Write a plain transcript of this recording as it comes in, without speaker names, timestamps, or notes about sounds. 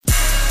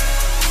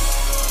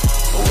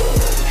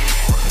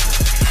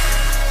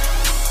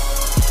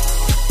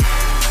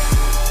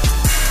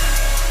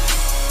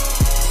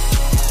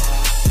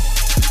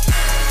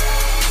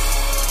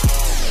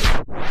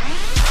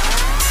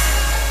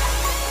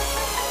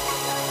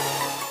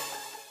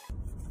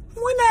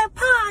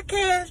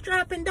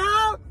dropping,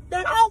 dog?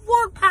 That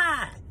off-work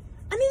pie.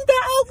 I need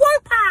that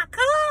off-work pie,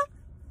 cuz.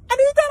 I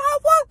need that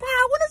off-work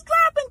pie. When it's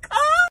dropping,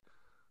 cuz.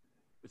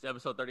 It's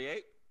episode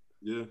 38?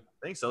 Yeah.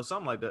 I think so.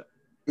 Something like that.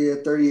 Yeah,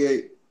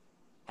 38.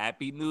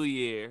 Happy New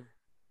Year,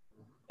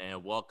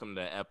 and welcome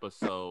to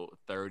episode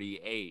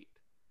 38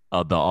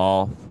 of the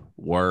Off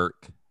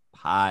Work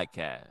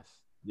Podcast.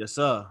 Yes,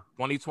 sir.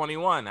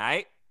 2021, all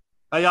right?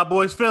 How y'all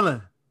boys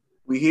feeling?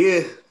 We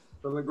here.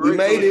 Feeling great. We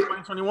made it.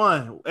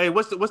 2021. Hey,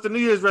 what's the New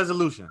Year's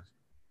resolution?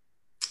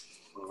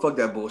 Fuck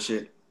that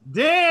bullshit.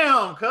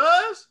 Damn,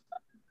 cuz.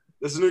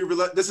 This is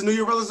New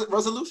Year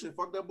resolution.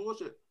 Fuck that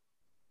bullshit.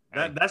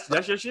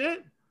 That's your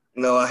shit?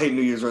 No, I hate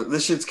New Year's.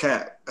 This shit's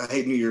cat. I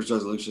hate New Year's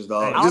resolutions,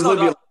 dog. Hey, Just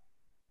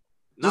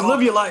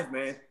live your life,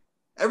 man.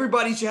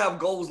 Everybody should have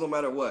goals no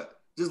matter what.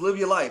 Just live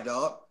your life,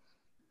 dog.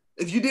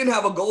 If you didn't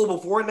have a goal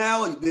before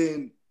now,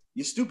 then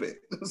you're stupid.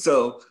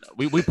 So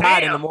we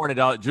pied in the morning,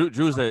 dog.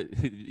 Drew's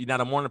you're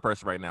not a morning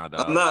person right now,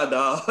 dog. I'm not,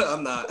 dog.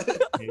 I'm not.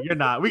 Yeah, you're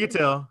not. We can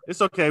tell.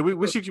 It's okay.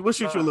 We'll shoot you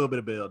a little bit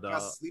of bail, Got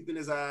dog. sleep in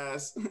his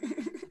ass.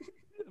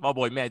 My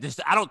boy, man,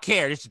 I don't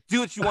care. Just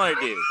do what you want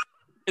to do.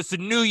 It's a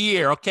new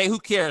year, okay? Who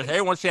cares?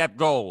 Everyone should have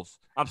goals.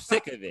 I'm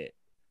sick of it.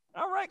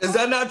 All right. Is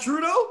that not true,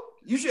 though?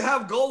 You should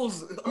have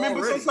goals. I mean,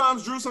 but already.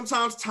 sometimes, Drew,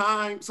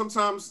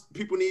 sometimes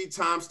people need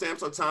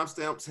timestamps or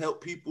timestamps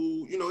help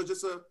people. You know, it's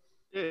just a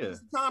Yeah.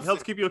 time It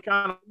helps keep you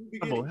accountable.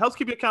 Beginning. Helps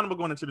keep you accountable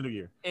going into the new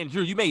year. And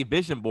Drew, you make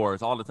vision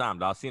boards all the time,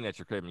 dog. I seen that at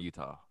your crib in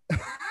Utah.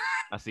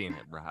 I seen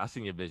it, bro. I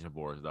seen your vision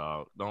boards,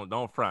 dog.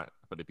 Don't front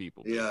for the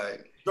people. Yeah. All right.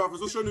 Jarvis,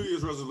 what's your New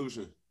Year's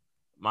resolution?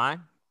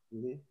 Mine?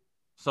 Mm-hmm.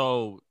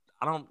 So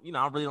I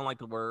really don't like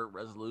the word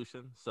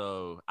resolution.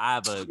 So I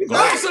have a goal.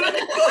 Right, so then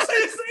you're gonna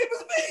say the same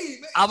as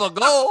me, man. I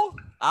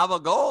have a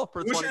goal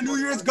for What's your 2021.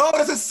 New Year's goal?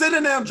 It's a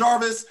synonym,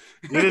 Jarvis.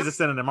 It is a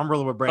synonym. I'm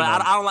rolling with But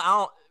Brandon. I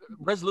don't.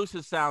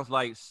 Resolution sounds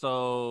like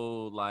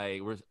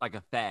we're like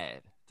a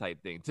fad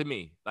type thing to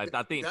me. Like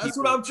I think That's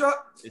people, what I'm trying.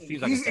 It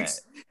seems like a fad.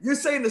 You're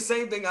saying the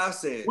same thing I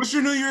said. What's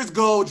your New Year's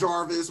goal,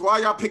 Jarvis? Why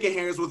y'all picking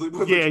hands with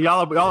Yeah,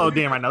 y'all are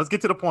damn right now. Let's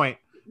get to the point.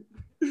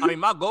 I mean,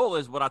 my goal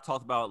is what I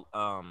talked about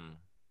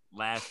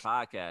last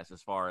podcast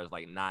as far as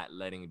like not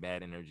letting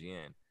bad energy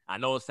in. I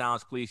know it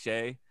sounds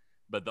cliche,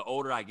 but the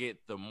older I get,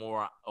 the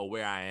more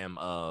aware I am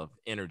of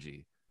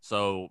energy.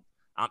 So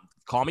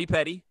call me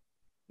petty.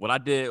 What I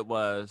did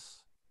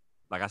was,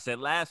 like I said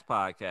last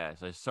podcast,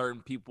 there's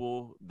certain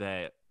people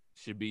that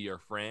should be your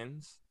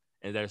friends,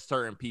 and there's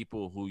certain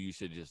people who you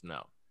should just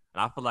know.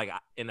 And I feel like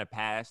in the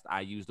past, I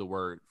used the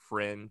word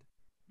friend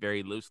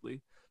very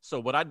loosely.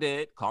 So what I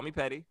did, call me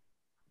petty.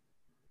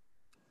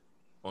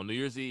 On New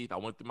Year's Eve, I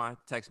went through my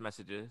text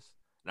messages,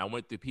 and I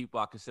went through people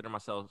I consider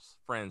myself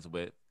friends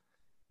with,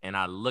 and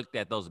I looked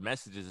at those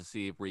messages to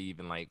see if we're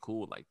even like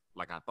cool,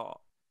 like I thought.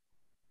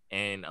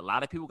 And a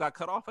lot of people got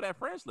cut off of that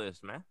friends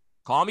list, man.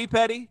 Call me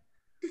petty,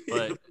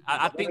 but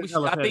I think you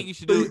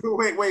should do.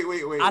 Wait.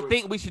 I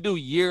think we should do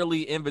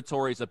yearly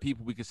inventories of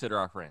people we consider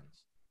our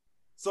friends.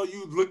 So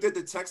you looked at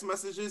the text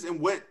messages and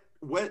what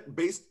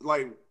based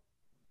like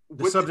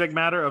The subject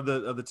matter of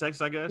the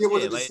text, I guess. Yeah,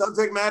 was Yeah, it the like-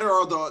 subject matter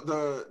or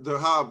the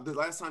how the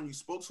last time you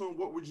spoke to him?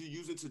 What would you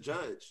use it to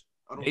judge?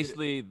 I don't get it.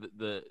 Basically,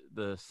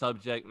 the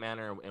subject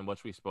matter in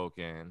which we spoke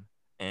in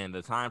and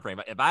the time frame.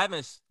 If I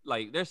haven't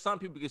there's some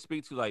people you can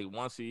speak to like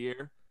once a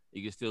year,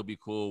 you can still be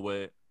cool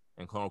with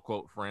and quote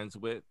unquote friends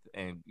with,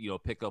 and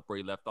pick up where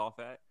you left off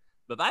at.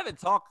 But if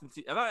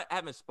I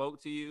haven't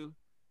spoke to you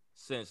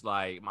since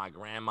like my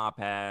grandma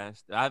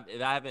passed,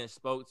 if I haven't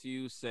spoke to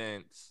you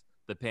since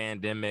the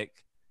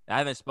pandemic,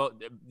 if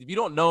you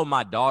don't know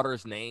my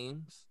daughter's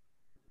names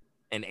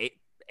and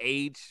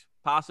age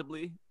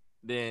possibly,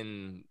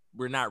 then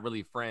we're not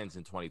really friends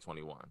in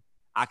 2021.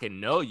 I can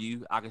know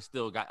you, I can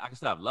still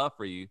have love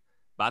for you,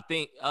 but I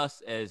think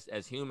us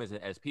as humans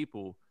and as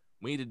people,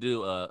 we need to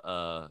do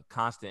a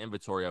constant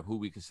inventory of who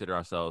we consider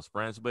ourselves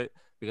friends with,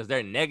 because their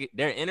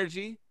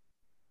energy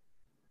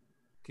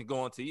can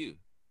go onto you.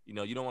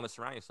 You don't want to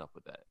surround yourself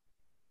with that.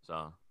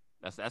 So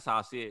that's how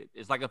I see it.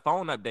 It's like a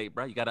phone update,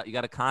 bro. You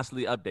gotta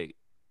constantly update.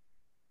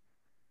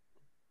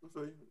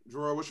 Okay,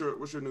 Gerard, what's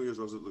your New Year's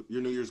resolution?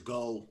 Your New Year's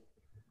goal?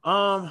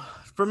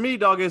 For me,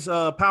 dog, is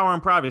power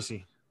and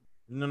privacy.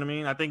 You know what I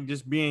mean? I think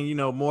just being,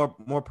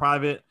 more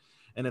private,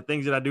 and the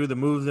things that I do, the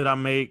moves that I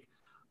make.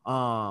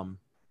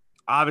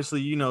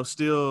 Obviously,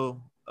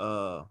 still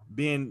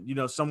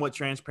being, somewhat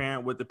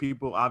transparent with the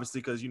people,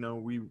 obviously, because,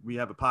 we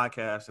have a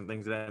podcast and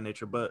things of that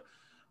nature. But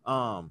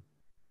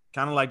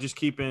kind of like just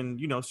keeping,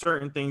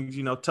 certain things,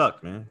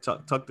 tucked, man,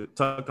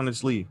 tucked on the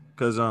sleeve,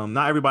 because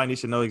not everybody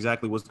needs to know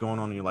exactly what's going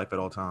on in your life at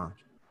all times.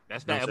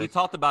 That's bad. We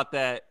talked about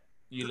that,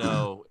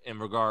 in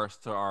regards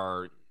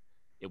to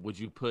would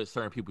you put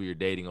certain people you're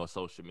dating on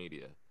social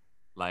media?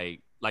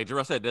 Like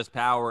Jerome said, there's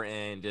power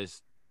in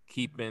just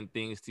keeping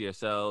things to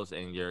yourselves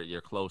and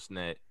your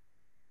close-knit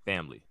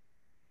family.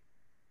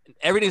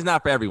 Everything's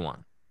not for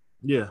everyone.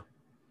 Yeah.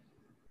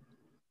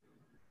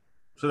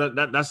 So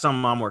that's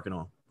something I'm working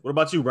on. What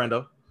about you,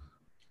 Brando?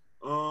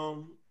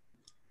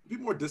 Be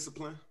more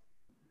disciplined.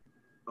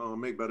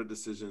 Make better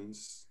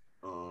decisions.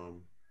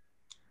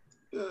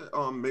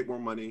 make more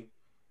money,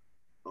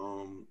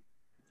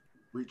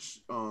 reach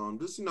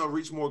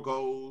reach more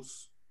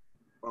goals,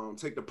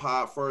 take the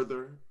pod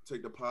further,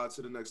 take the pod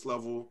to the next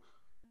level,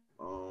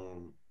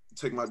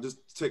 take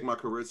my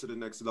career to the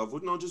next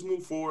level. Just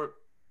move forward.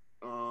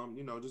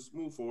 Just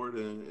move forward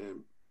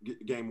and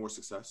gain more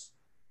success.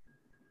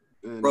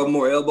 And, rub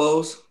more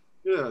elbows.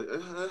 Yeah,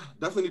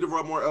 definitely need to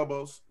rub more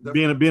elbows.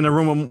 Be in a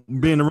room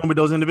with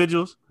those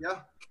individuals.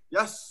 Yeah.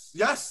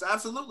 Yes,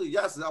 absolutely.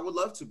 Yes, I would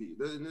love to be.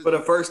 For the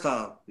first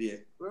time, yeah.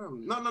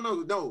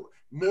 No.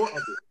 More of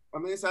it. I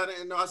mean,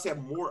 I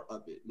said more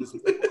of it. Just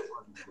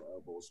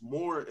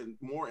more in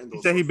those.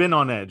 He said he been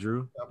on that,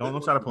 Drew.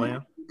 Don't try to play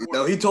him.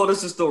 No, he told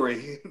us the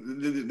story.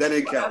 That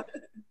didn't count.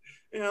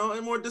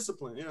 And more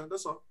discipline. Yeah,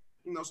 that's all.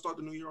 Start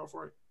the new year off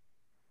right.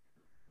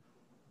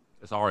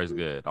 It's always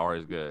good.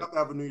 Always good. We have to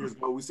have a New Year's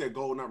goal. We said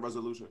goal, not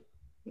resolution.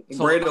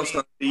 Brando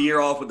started the year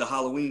off with the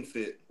Halloween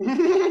fit.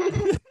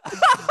 It's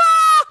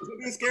gonna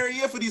be a scary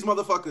year for these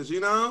motherfuckers,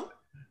 I'm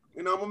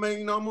gonna make,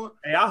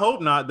 Hey, I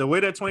hope not. The way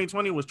that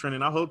 2020 was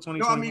trending, I hope 2020.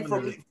 No, I mean,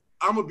 for me,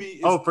 I'm gonna be.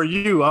 Oh, for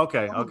you,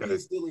 okay. Be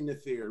instilling the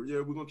fear.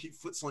 Yeah, we're gonna keep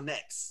foots on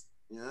necks.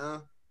 Yeah.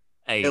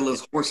 Hey,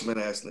 Endless horseman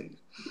ass nigga.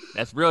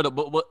 that's real.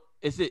 But what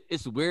is it?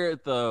 It's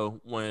weird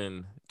though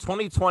when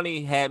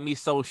 2020 had me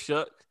so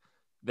shook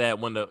that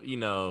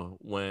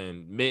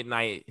when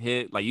midnight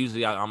hit, like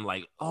usually I'm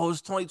like, oh,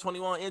 it's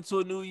 2021 into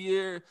a new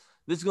year.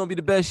 This is gonna be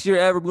the best year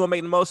ever. We're gonna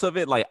make the most of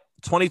it. Like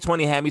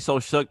 2020 had me so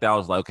shook that I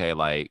was like, okay,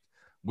 like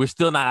we're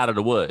still not out of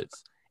the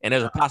woods. And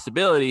there's a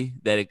possibility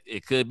that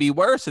it could be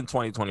worse in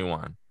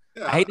 2021.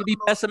 Yeah, I hate to be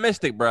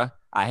pessimistic, bro.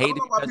 I hate don't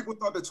know to why people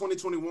thought that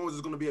 2021 was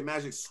just going to be a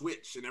magic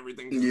switch and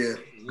everything. Yeah.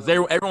 because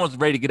everyone's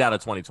ready to get out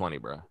of 2020,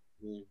 bro.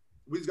 We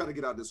just got to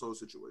get out of this whole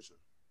situation.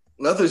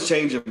 Nothing's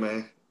changing,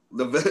 man.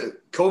 The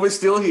COVID's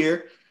still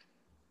here.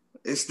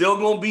 It's still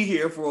going to be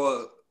here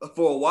for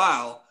a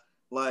while.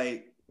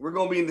 Like, we're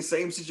going to be in the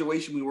same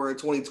situation we were in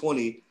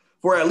 2020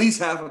 for at least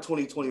half of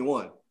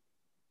 2021.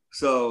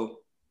 So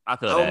I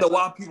don't know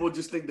why people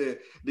just think that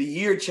the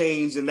year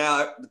changed and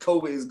now the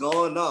COVID is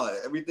gone. No,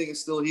 everything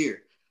is still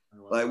here.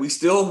 Like, we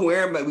still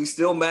we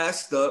still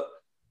masked up.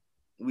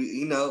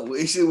 We're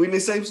in the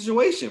same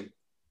situation.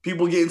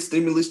 People getting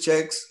stimulus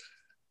checks.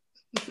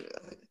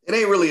 It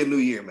ain't really a new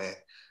year, man.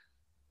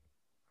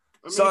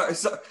 Sorry.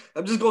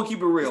 I'm just gonna keep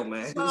it real,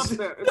 man. It's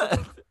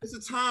a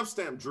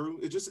timestamp, Drew.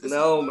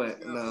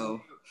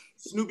 No.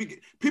 Snoopy,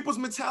 people's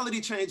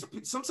mentality change.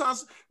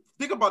 Sometimes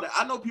think about it.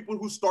 I know people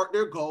who start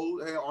their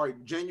goal, all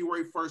right,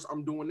 January 1st,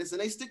 I'm doing this,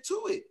 and they stick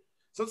to it.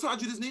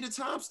 Sometimes you just need a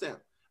timestamp.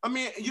 I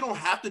mean, you don't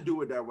have to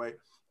do it that way.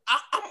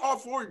 I'm all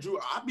for it, Drew.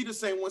 I'd be the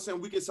same one saying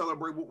we can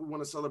celebrate what we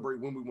want to celebrate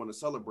when we want to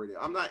celebrate it.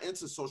 I'm not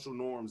into social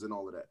norms and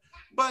all of that.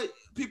 But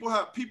people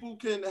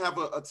can have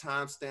a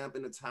timestamp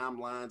and a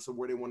timeline to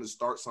where they want to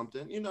start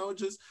something. It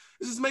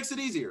just makes it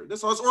easier.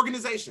 That's all. It's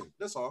organization.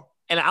 That's all.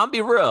 And I'll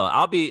be real.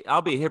 I'll be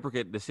a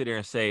hypocrite to sit here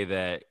and say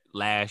that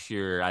last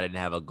year I didn't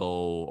have a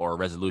goal or a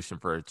resolution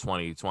for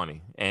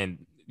 2020.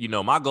 And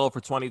my goal for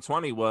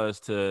 2020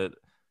 was to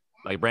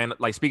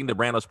speaking to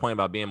Brando's point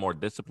about being more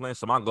disciplined.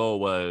 So my goal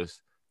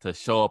was to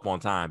show up on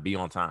time, be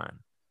on time.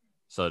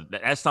 So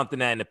that's something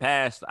that in the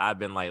past I've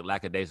been like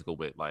lackadaisical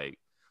with. Like,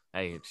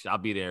 hey, I'll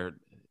be there.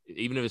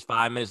 Even if it's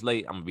 5 minutes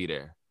late, I'm gonna be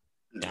there.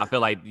 And I feel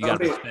like you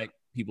gotta respect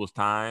people's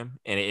time,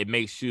 and it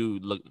makes you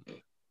look.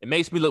 It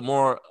makes me look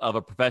more of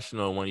a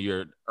professional when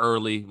you're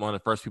early, one of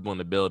the first people in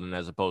the building,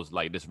 as opposed to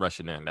like just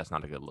rushing in. That's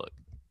not a good look.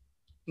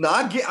 No,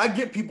 I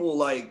get people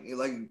like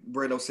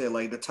Brando said,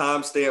 like the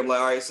timestamp, like,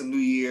 all right, it's a new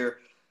year.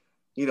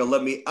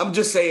 I'm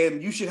just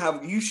saying you should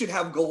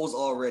have goals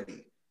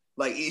already.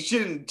 Like, it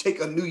shouldn't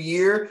take a new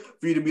year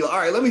for you to be like, all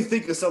right, let me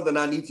think of something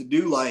I need to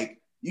do. Like,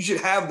 you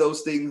should have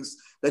those things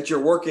that you're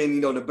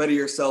working, to better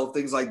yourself,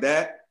 things like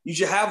that. You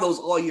should have those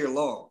all year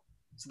long.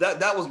 So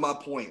that was my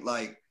point.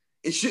 Like,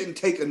 it shouldn't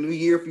take a new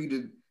year for you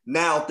to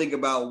now think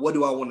about what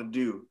do I want to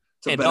do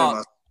to better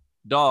myself.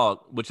 Dog,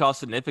 with y'all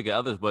significant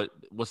others, but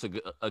what's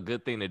a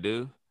good thing to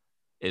do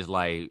is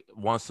like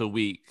once a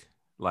week,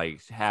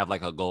 like have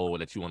like a goal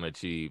that you want to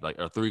achieve, like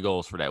or 3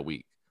 goals for that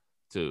week.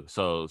 Too.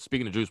 So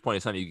speaking to Drew's point,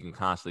 it's something you can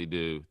constantly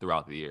do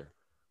throughout the year.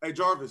 Hey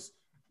Jarvis,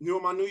 you know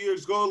what my New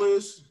Year's goal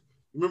is?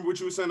 Remember what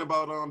you were saying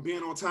about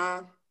being on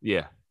time?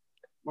 Yeah.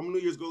 My New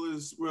Year's goal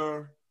is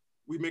where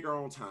we make our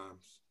own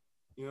times.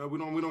 We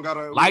don't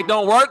gotta. Light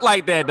don't work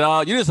like that,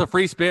 dog. You're just a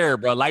free spirit,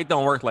 bro. Light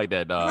don't work like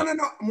that, dog.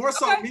 No. More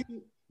so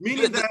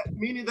meaning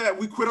that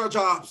we quit our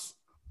jobs.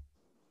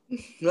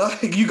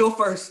 You go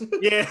first.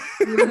 Yeah.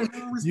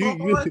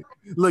 You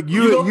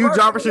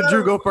Jarvis and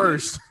Drew go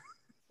first.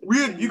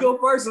 You go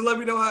first and let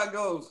me know how it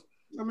goes.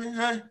 I mean,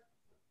 hey.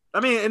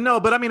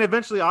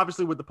 Eventually,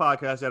 obviously, with the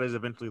podcast, that is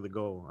eventually the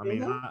goal. I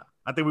mean,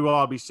 I think we will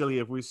all be silly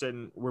if we're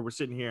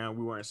sitting here and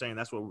we weren't saying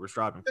that's what we were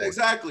striving for.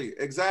 Exactly.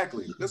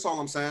 That's all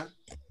I'm saying.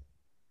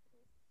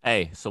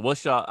 Hey, so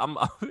what's y'all?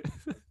 I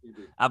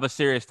have a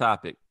serious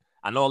topic.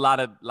 I know a lot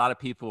of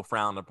people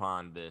frown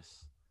upon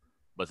this,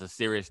 but it's a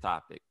serious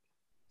topic.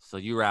 So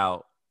you're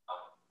out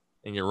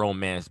in your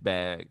romance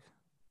bag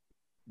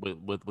with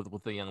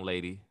a young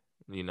lady,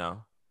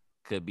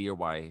 Could be your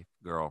wife,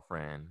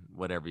 girlfriend,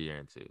 whatever you're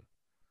into.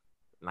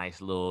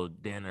 Nice little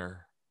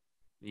dinner,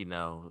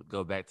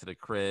 go back to the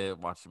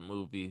crib, watch a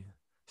movie,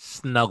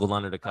 snuggle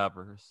under the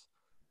covers.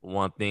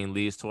 One thing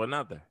leads to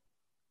another.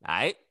 All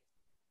right?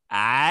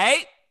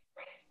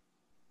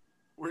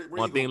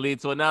 One thing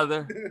leads to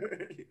another,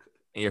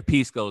 and your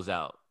piece goes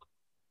out.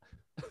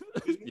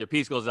 Your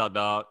piece goes out,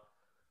 dog.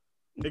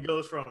 It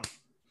goes from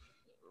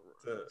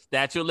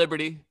Statue of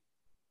Liberty,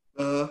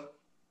 and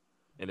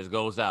it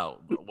goes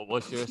out.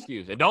 What's your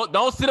excuse? And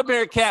don't sit up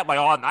here and cap like,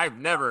 oh, I've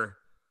never.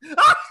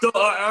 So,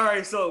 all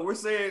right, so we're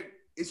saying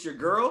it's your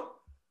girl?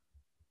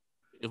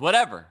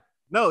 Whatever.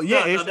 No,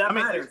 yeah. That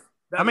matters.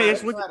 That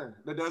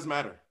does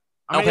matter.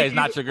 Okay, it's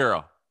not your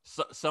girl.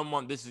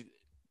 Someone, this is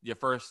your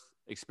first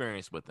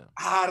experience with them.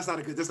 That's not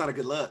a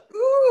good look.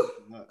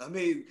 I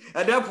mean,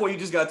 at that point, you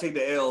just gotta take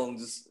the L and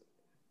just.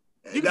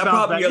 You can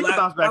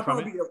bounce back from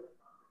it.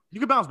 You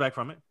can bounce back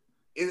from it.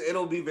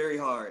 It'll be very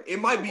hard. It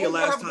might be your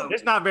last time.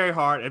 It's not very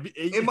hard.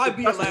 It might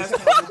be your last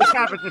time. It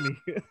happened to me.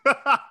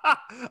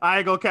 I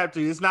ain't gonna capture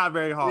you. It's not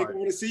very hard. I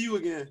want to see you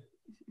again.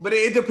 But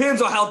it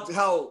depends on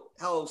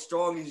how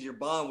strong is your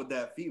bond with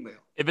that female.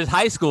 If it's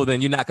high school,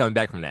 then you're not coming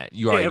back from that.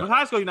 If it's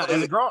high school, you're not.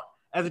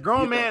 As a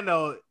grown man,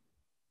 though,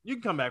 you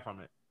can come back from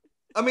it.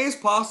 I mean, it's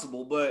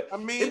possible, but I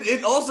mean,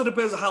 it also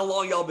depends on how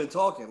long y'all been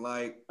talking.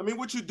 Like, I mean,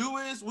 what you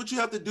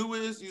have to do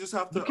is you just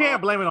have to. You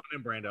can't blame it on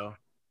them, Brando.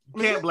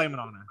 You can't blame it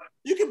on them.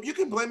 You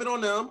can blame it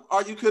on them,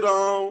 or you could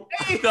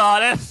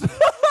that's.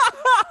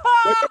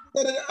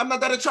 I'm not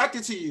that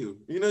attracted to you.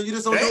 You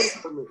just don't do it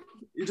for me.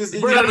 You just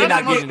you're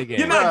not getting it again.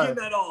 You're not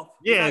getting that off.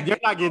 Yeah, you're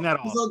not getting that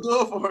off. You don't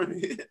do it for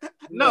me.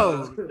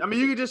 No, I mean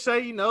you could just say,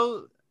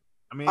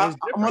 I mean, I'm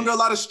under a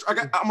lot of. I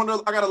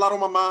got a lot on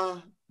my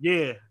mind.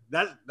 Yeah,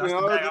 that's the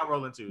bag I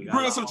roll into.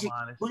 Bring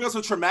us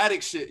some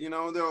traumatic shit.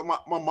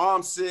 My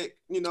mom's sick.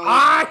 You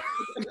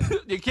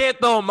can't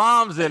throw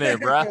moms in there,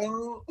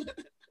 bro.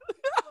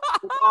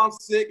 My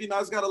mom's sick. I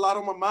just got a lot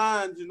on my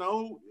mind.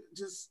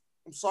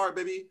 I'm sorry,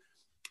 baby.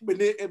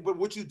 But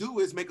what you do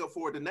is make up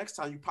for it the next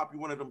time you pop you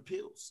one of them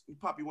pills.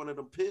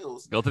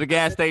 Go to the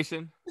gas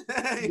station.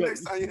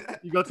 Next time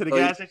you go to the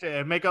gas station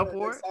and make up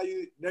for it.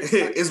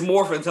 It's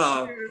morphin'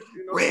 time.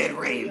 Red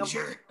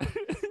Ranger.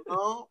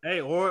 Hey,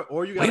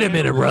 or you got. Wait a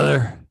minute,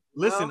 brother.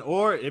 Listen,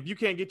 or if you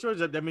can't get yours,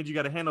 that means you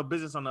got to handle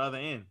business on the other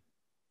end.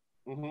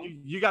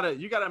 Mm-hmm. You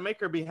gotta make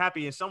her be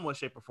happy in some way,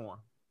 shape, or form.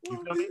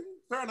 You feel me?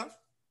 Fair enough.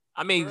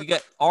 I mean, you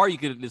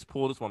could just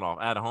pull this one off.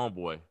 I had a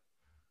homeboy.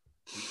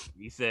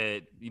 He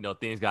said,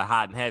 things got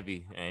hot and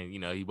heavy, and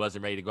he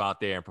wasn't ready to go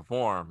out there and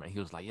perform. And he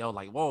was like, "Yo,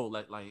 like, whoa,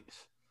 like,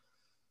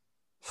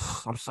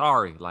 I'm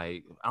sorry,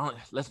 like,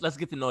 let's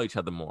get to know each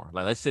other more.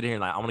 Like, let's sit here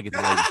and I want to get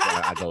to know you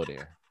before I go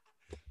there."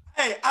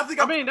 Hey,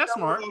 I mean that's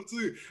smart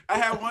too. I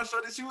had one show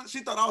that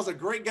she thought I was a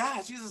great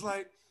guy. She was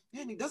like,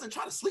 "Man, he doesn't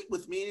try to sleep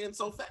with me and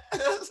so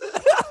fast."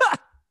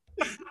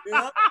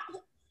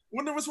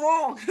 Wonder what's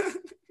wrong.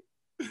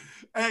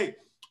 Hey,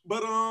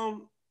 but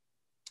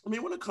I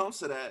mean, when it comes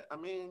to that, I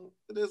mean,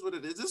 it is what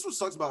it is. This is what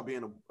sucks about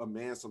being a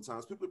man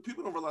sometimes.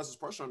 People don't realize there's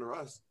pressure under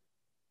us.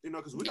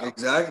 Because we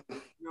exactly.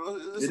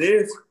 It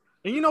is.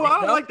 And I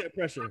don't like that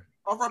pressure.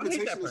 Our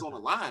reputation is on the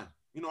line.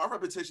 Our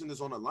reputation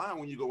is on the line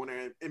when you go in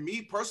there. And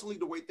me personally,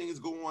 the way things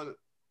go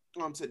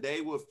on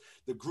today with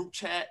the group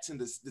chats and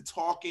the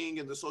talking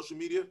and the social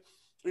media,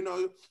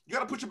 you got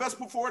to put your best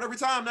foot forward every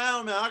time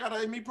now, man. I got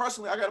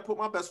to put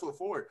my best foot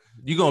forward.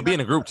 You're going to be in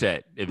a group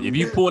chat. If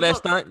you pull that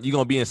stunt, you're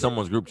going to be in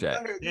someone's group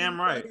chat.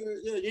 Damn right.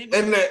 Yeah, you ain't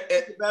going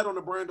to bad on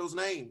the Brando's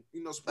name.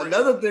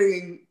 Another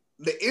thing,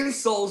 the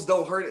insults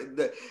don't hurt.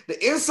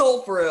 The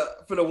insult for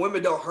the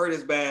women don't hurt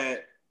as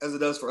bad as it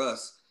does for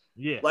us.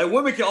 Yeah. Like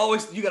women can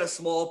always, you got a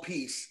small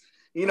piece.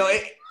 Hey,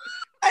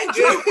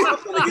 Joe,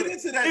 I'm going to get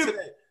into that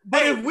today.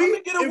 But if we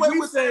get away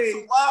with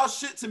some wild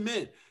shit to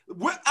men,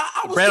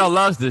 Brando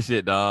loves this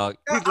shit, dog.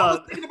 I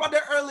was thinking about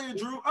that earlier,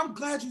 Drew. I'm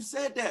glad you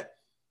said that.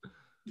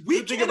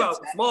 We think about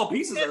small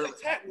pieces.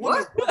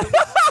 What?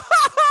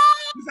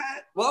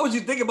 Why would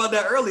you think about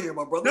that earlier,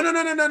 my brother?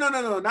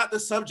 No. Not the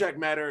subject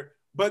matter,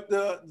 but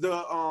the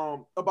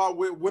about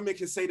what women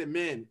can say to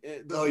men.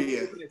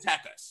 Women can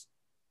attack us.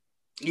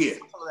 Yeah.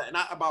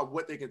 Not about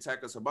what they can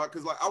attack us about.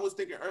 Because I was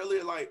thinking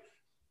earlier,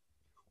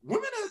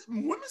 women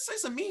say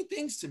some mean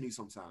things to me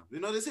sometimes.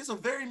 They say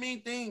some very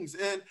mean things.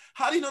 And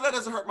how do you know that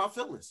doesn't hurt my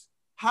feelings?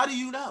 How do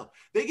you know?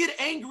 They get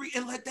angry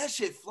and let that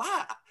shit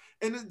fly.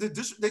 And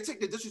they take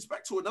the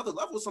disrespect to another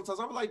level sometimes.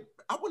 I'm like,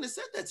 I wouldn't have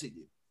said that to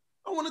you.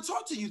 I want to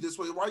talk to you this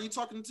way. Why are you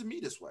talking to me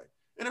this way?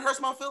 And it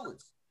hurts my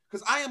feelings.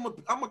 Because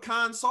I'm a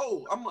kind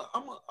soul.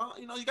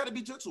 You got to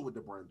be gentle with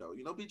the Brando.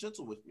 Be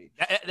gentle with me.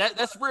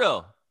 That's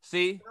real.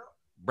 See?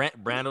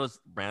 Brando's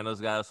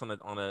got us on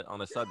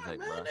the subject,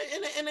 man, bro.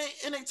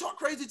 And they talk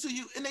crazy to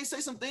you, and they say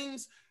some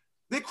things.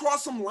 They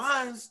cross some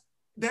lines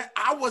that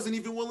I wasn't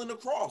even willing to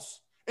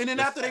cross. And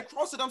then after they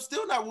cross it, I'm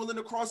still not willing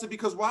to cross it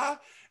because why?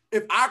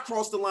 If I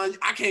cross the line,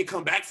 I can't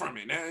come back from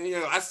it.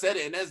 I said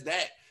it, and that's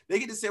that. They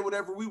get to say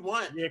whatever we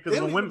want. Yeah,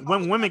 because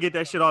when women get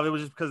that shit off, it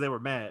was just because they were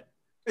mad.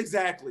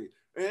 Exactly.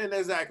 And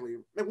exactly.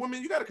 And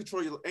women, you got to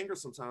control your anger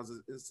sometimes.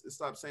 It's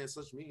stop saying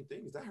such mean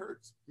things. That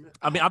hurts.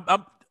 I mean,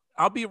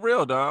 I'll be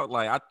real, dog.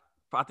 Like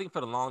I think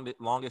for the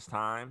longest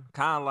time,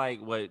 kind of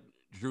like what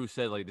Drew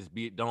said, like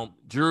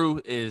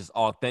Drew is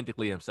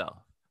authentically himself,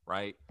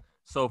 right?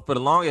 So for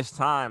the longest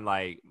time,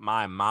 like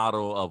my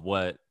model of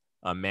what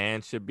a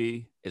man should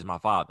be is my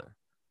father.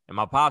 And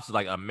my pops is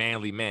like a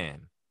manly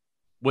man,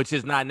 which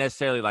is not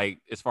necessarily like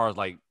as far as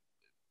like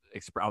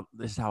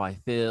this is how I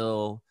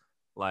feel.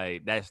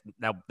 Like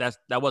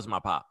that wasn't my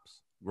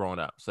pops growing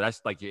up. So that's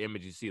like your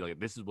image you see, like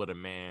this is what a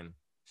man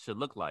should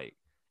look like.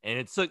 And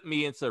it took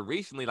me into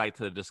recently like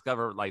to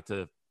discover, like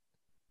to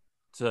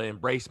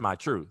embrace my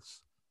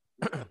truths.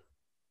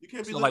 You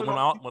can't be so like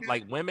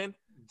like women,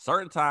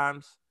 certain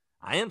times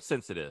I am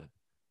sensitive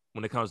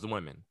when it comes to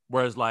women.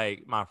 Whereas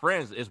like my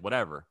friends, it's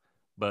whatever.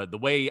 But the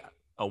way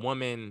a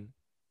woman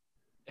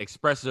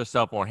expresses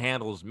herself or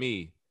handles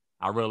me,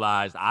 I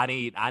realized I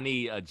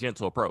need a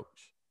gentle approach.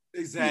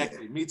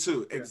 Exactly. Me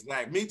too.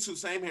 Exactly. Me too.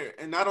 Same here.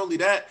 And not only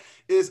that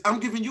is I'm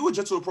giving you a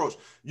gentle approach.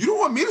 You don't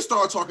want me to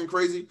start talking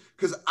crazy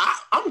because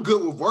I'm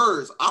good with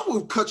words. I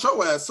will cut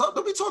your ass up.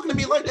 Don't be talking to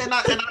me like that.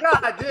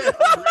 God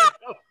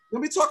damn.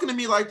 Don't be talking to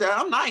me like that.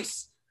 I'm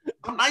nice.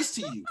 I'm nice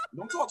to you.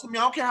 Don't talk to me.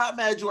 I don't care how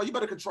mad you are. You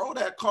better control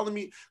that. Calling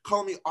me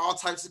all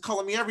types of,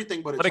 calling me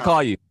everything but a What they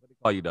call you? What they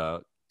call you,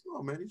 dog?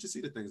 Oh man, you just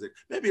see the things that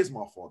maybe it's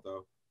my fault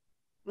though.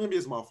 Maybe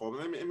it's my fault.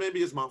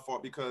 Maybe it's my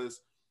fault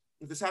because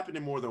if it's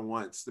happening more than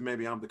once, then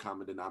maybe I'm the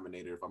common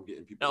denominator if I'm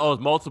getting people. Oh,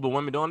 it's multiple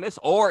women doing this,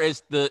 or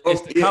it's the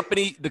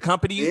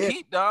company you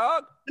keep,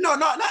 dog. No,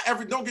 not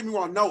every. Don't get me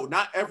wrong. No,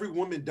 not every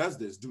woman does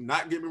this. Do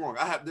not get me wrong.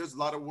 There's a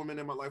lot of women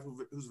in my life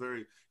who's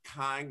very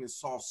kind and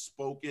soft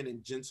spoken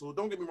and gentle.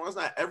 Don't get me wrong. It's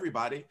not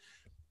everybody,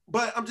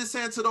 but I'm just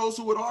saying to those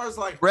who are, it's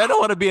like Brando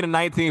want to be in the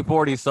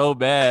 1940s so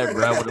bad,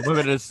 bro. When the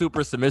women are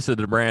super submissive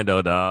to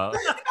Brando, dog.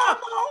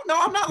 No,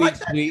 I'm not like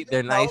that. Sweet,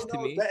 they're nice to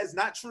me. That is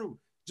not true.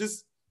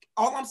 Just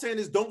all I'm saying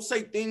is don't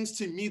say things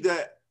to me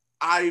that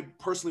I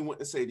personally want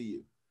to say to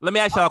you. Let me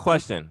ask y'all a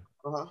question.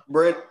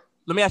 Brett.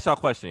 Let me ask y'all a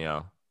question,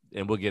 yo,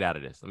 and we'll get out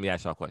of this. Let me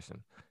ask y'all a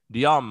question. Do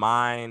y'all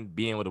mind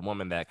being with a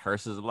woman that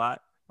curses a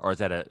lot, or is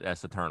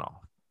that's a turn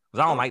off?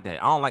 Because I don't like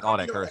that. I don't like all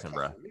that cursing,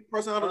 bro. Me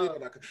personally, I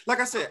don't like that.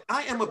 Like I said,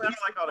 I don't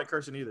like all that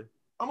cursing either.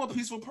 I'm a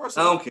peaceful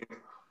person. I don't care.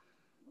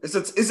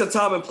 It's a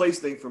time and place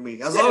thing for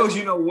me. As long as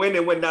you know when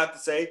and when not to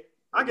say.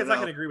 I guess I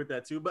can agree with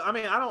that too. But I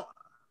mean, I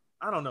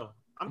don't know.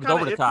 I'm kind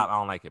of over the top. I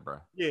don't like it, bro.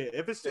 Yeah,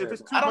 if it's too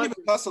I don't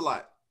even cuss a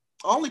lot.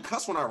 I only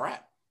cuss when I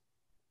rap.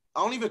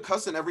 I don't even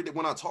cuss in every day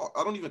when I talk.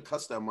 I don't even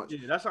cuss that much.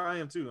 Yeah, that's how I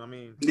am too. I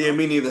mean, yeah,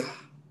 me neither.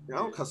 Yeah, I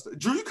don't cuss.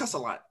 Drew, you cuss a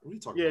lot. What are you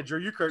talking about? Drew,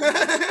 you curse.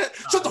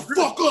 Shut the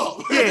fuck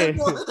up. Yeah,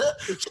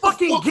 it's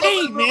fucking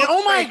game, man.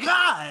 Oh my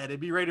god, they'd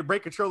be ready to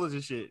break controllers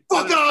and shit.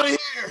 Fuck out of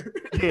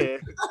Yeah,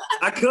 here.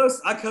 I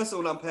cuss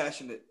when I'm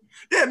passionate.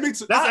 Yeah, me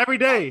too. That's every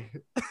day.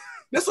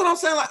 That's what I'm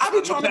saying. Like I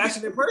be trying to be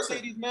passionate person.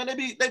 ladies, man.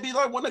 They be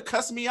like want to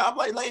cuss me out. I'm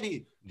like,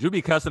 lady. Drew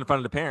be cussing in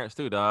front of the parents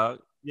too, dog.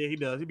 Yeah, he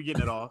does. He be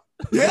getting it off.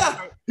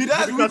 Yeah, he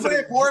does. We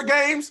play board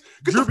games.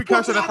 Drew be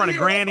cussing in front of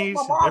grannies,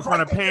 in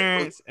front of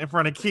parents, in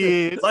front of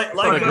kids, like in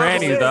front of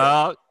grannies,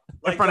 dog.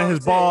 In front of his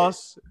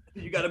boss.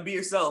 You gotta be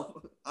yourself.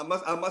 I'm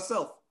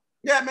myself.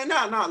 Yeah, man.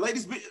 Nah.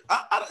 Ladies,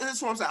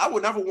 that's what I'm saying. I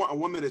would never want a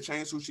woman to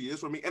change who she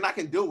is for me, and I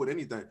can deal with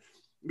anything.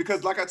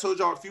 Because like I told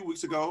y'all a few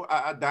weeks ago,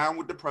 I dine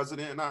with the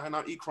president and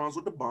I eat crumbs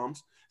with the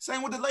bums.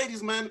 Same with the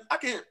ladies, man. I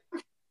can't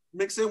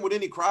mix in with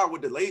any crowd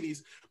with the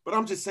ladies, but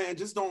I'm just saying,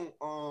 just don't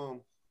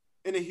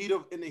in the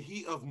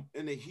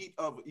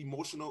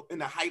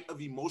height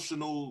of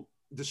emotional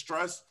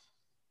distress,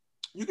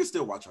 you can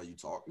still watch how you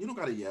talk. You don't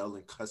gotta yell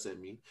and cuss at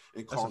me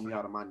and call me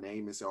out of my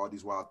name and say all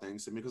these wild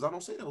things to me because I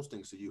don't say those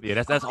things to you.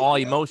 Yeah, that's all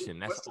emotion.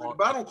 That's all.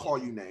 But I don't call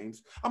you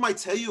names. I might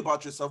tell you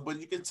about yourself, but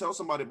you can tell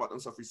somebody about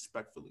themselves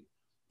respectfully.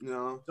 You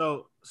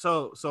know?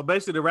 So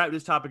basically to wrap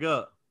this topic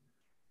up,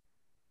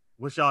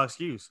 what's y'all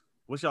excuse?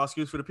 What's y'all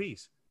excuse for the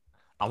peace?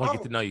 I want to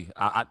get to know you.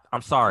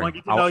 I'm sorry. I want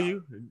to get to know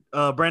you.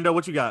 Brando,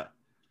 what you got?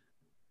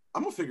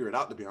 I'm gonna figure it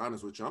out. To be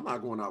honest with you, I'm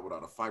not going out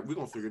without a fight. We're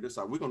gonna figure this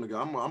out. We're gonna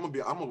go. I'm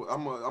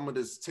gonna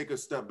just take a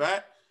step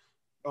back.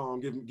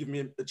 Give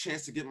me a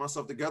chance to get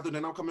myself together.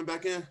 Then I'm coming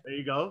back in. There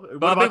you go.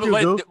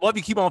 What if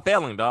you keep on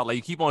failing, dog? Like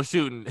you keep on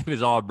shooting, and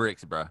it's all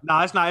bricks, bro.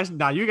 Nah, it's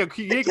not. You ain't gonna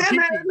keep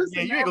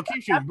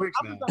shooting bricks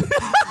now.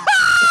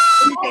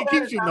 You can't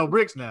keep shooting no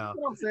bricks now.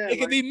 It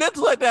can be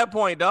mental at that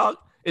point, dog.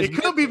 It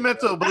could be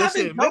mental, but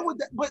listen.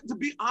 But to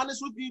be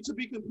honest with you, to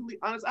be completely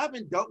honest, I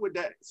haven't dealt with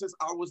that since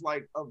I was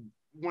like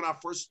when I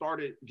first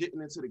started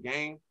getting into the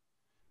game.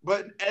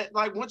 But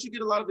like once you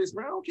get a lot of this,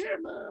 man, I don't care,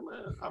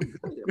 man. I'm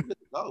good to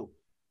go.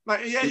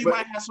 Like you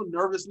might have some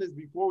nervousness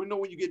before. We know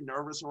when you get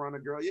nervous around a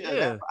girl.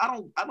 Yeah. I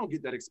don't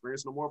get that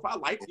experience no more. If I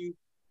like you,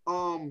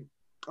 I'm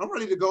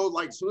ready to go.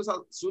 Like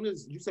soon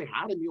as you say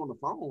hi to me on the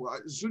phone.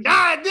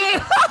 God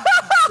damn.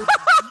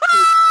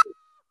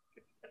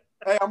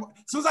 Hey, as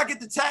soon as I get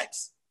the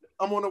text,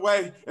 I'm on the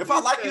way. If I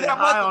like you that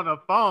much, on the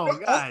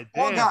phone. God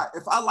damn. God,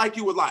 if I like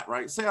you a lot,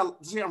 right? Say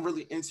I'm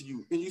really into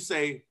you, and you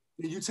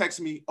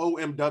text me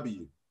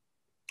OMW.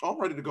 I'm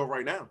ready to go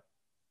right now.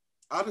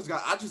 I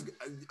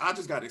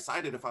just got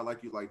excited if I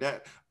like you like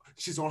that.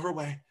 She's on her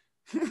way.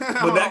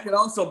 But that can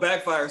also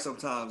backfire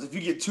sometimes. If you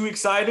get too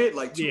excited,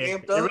 like too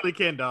amped up. It really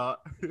can, dog.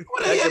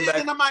 Well,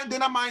 then I might, Then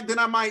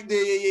we might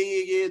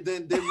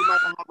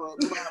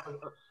have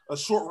a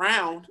short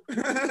round.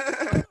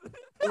 The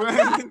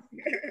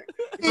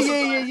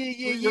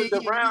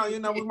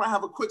round, we might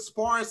have a quick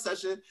sparring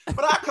session,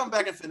 but I'll come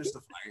back and finish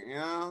the fight.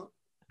 I'll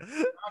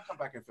come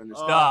back and finish.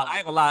 Nah, I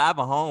ain't gonna lie, I have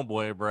a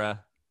homeboy, bruh.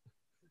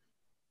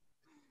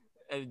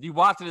 And you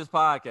watching this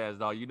podcast,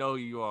 dog? You know who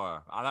you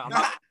are. I'm not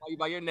calling you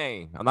by your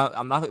name. I'm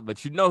not.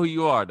 But you know who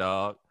you are,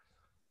 dog.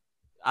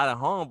 I had a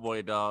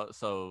homeboy, dog.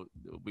 So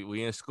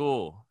we in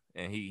school,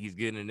 and he's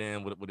getting it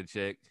in with a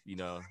chick.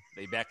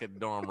 They back at the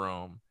dorm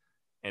room,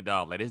 and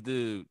dog, like this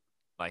dude,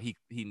 like he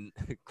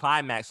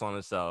climaxed on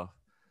himself,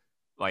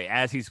 like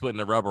as he's putting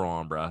the rubber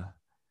on, bro.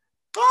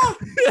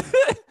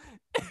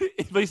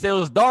 But he said it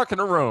was dark in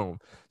the room,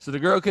 so the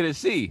girl couldn't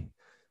see.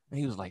 And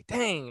he was like,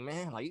 dang,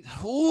 man, like,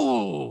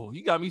 ooh,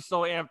 you got me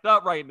so amped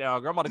up right now,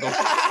 girl. I'm about to go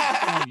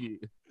crazy on you.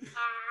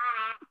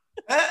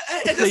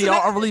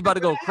 I'm really about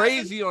to go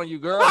crazy on you,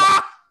 girl.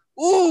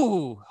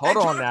 Ooh, hold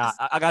on now.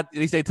 At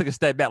least they took a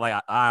step back.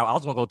 Like, I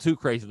was going to go too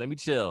crazy. Let me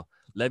chill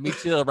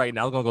right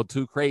now. I was going to go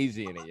too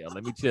crazy in it, yo.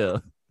 Let me chill.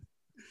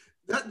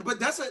 That's why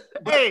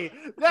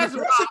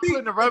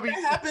putting the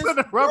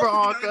rubber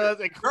on, cuz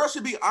girl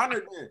should be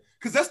honored, man.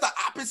 Because that's the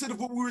opposite of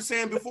what we were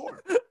saying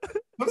before.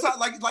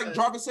 Sometimes, like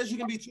Jarvis says, you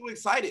can be too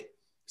excited.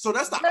 So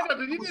that's the. Brandon,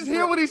 did you just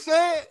hear what he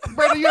said,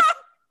 Brandon?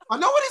 I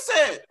know what he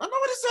said.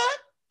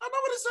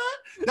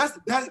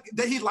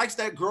 That he likes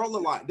that girl a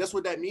lot. That's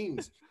what that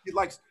means. He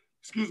likes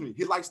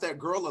that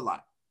girl a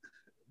lot.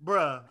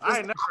 Bruh, I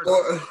ain't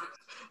never.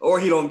 Or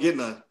he don't get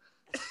none.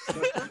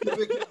 He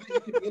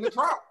could be in a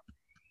drought.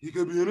 He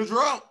could be in a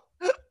drought.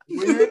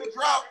 We're in a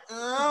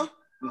drought.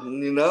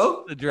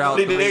 The drought.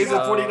 40 days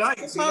and 40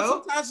 nights.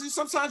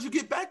 Sometimes you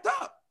get backed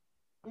up.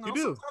 You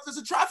do. Sometimes it's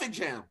a traffic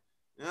jam.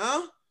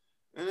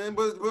 And then,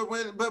 but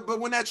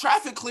when that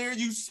traffic clear,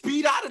 you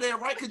speed out of there,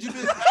 right? Because you've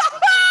been.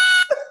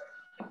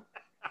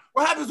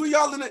 What happens when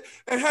y'all in it?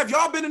 And have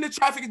y'all been in the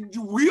traffic?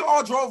 We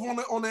all drove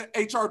on the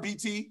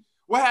HRBT.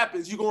 What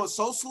happens? You're going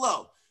so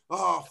slow.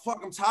 Oh,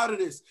 fuck, I'm tired of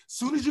this. As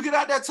soon as you get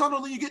out that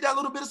tunnel and you get that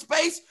little bit of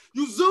space,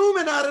 you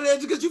zooming out of there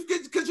because you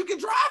can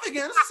drive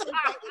again.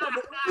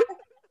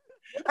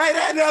 Hey,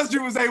 that analogy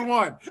was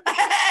A1.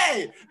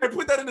 Hey,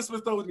 put that in the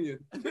Smithsonian.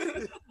 Put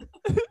that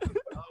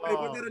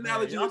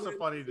analogy. Y'all some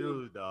funny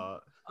dudes,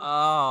 dog.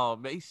 Oh,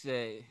 they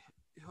say,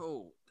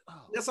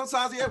 Yeah,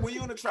 sometimes, when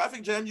you're in a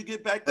traffic jam, you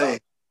get backed up.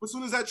 As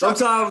soon as that traffic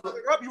sometimes up,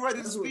 you're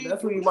ready to speed.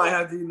 That's when you might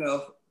have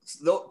to,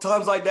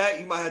 times like that,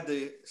 you might have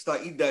to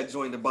start eating that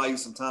joint to buy you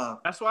some time.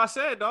 That's why I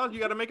said, dog,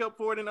 you got to make up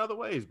for it in other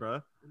ways,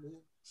 bro.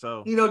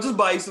 So just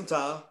buy you some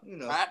time.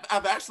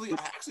 I've actually.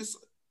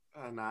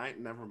 Nah,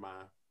 never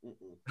mind.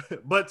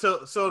 But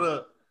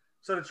so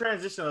to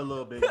transition a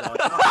little bit, dog.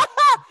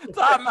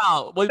 Time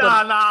out.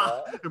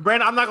 Nah.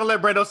 Brandon, I'm not gonna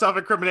let Brandon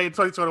self-incriminate in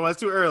 2021. It's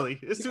too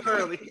early.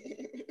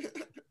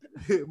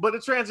 But to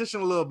transition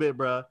a little bit,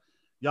 bro.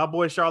 Y'all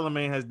boy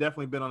Charlamagne has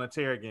definitely been on a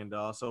tear again,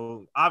 dog.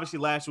 So obviously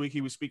last week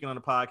he was speaking on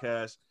the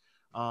podcast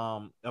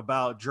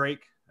about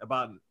Drake,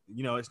 about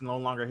it's no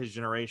longer his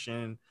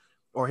generation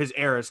or his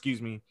era,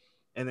 excuse me,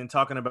 and then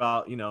talking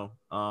about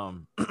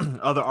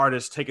other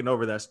artists taking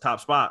over that top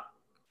spot.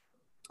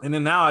 And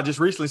then now I just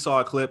recently saw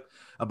a clip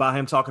about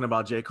him talking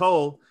about J.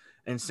 Cole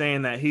and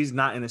saying that he's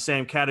not in the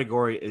same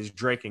category as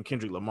Drake and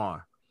Kendrick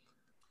Lamar.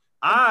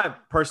 I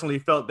personally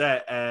felt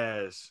that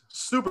as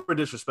super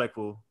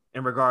disrespectful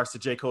in regards to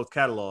J. Cole's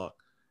catalog.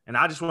 And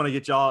I just want to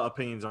get y'all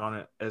opinions on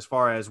it as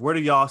far as where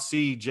do y'all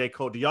see J.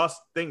 Cole? Do y'all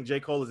think J.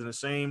 Cole is in the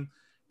same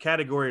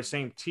category or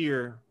same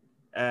tier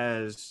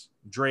as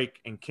Drake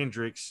and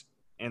Kendrick's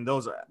and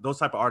those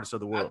type of artists of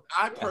the world?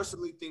 I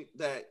personally think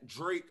that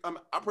Drake,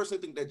 I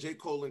personally think that J.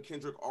 Cole and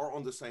Kendrick are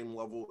on the same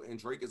level, and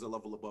Drake is a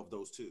level above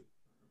those two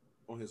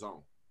on his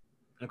own.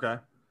 Okay.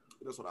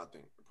 That's what I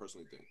think. I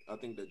personally think. I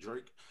think that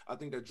Drake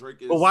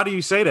is. But why do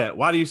you say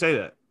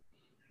that?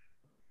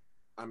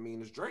 I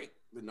mean, it's Drake.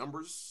 The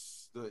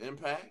numbers, the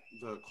impact,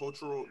 the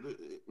cultural.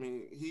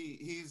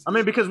 He's. I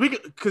mean, because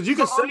you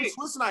can say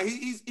Swiss Knight.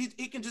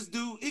 He can just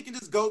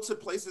go to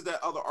places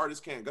that other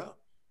artists can't go.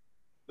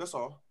 That's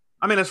all.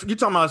 I mean, you're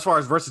talking about as far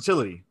as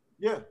versatility.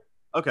 Yeah.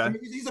 Okay. I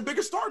mean, he's a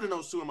bigger star than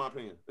those two, in my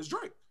opinion. It's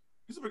Drake.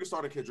 He's a bigger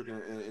star than Kendrick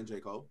and J.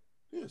 Cole.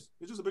 Yes,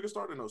 he's just a bigger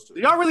star than those two.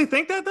 Do y'all really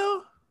think that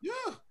though? Yeah.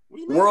 What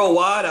do you mean?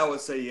 Worldwide, I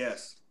would say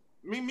yes.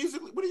 I mean,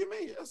 musically, what do you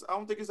mean? Yes, I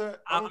don't think it's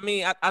that. I don't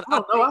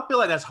know. I feel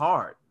like that's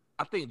hard.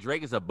 I think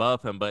Drake is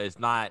above him, but it's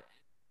not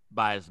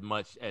by as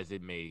much as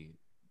it may.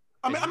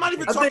 I mean, I'm not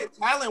even talking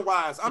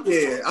talent-wise.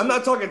 I'm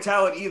not talking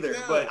talent either.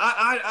 Yeah. But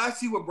I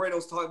see what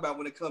Brado's talking about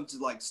when it comes to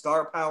like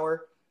star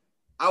power.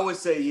 I would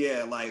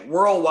say, like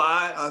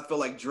worldwide, I feel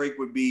like Drake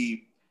would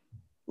be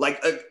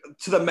like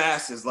to the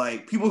masses,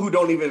 like people who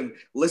don't even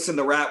listen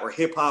to rap or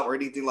hip hop or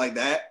anything like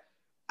that.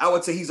 I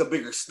would say he's a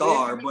bigger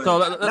star. But so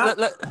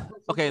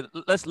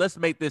let's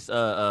make this.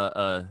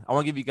 I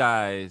want to give you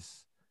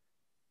guys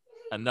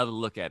another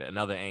look at it,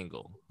 another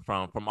angle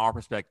from our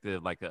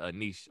perspective, like a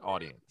niche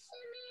audience.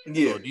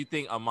 Yeah. So do you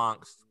think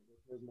amongst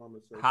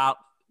how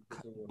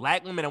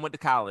black women that went to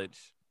college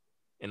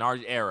in our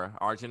era,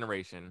 our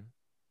generation,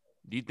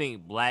 do you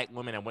think black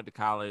women that went to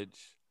college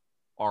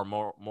are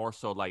more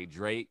so like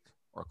Drake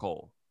or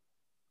Cole?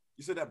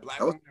 You said that black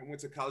women that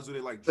went to college, do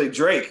they like Say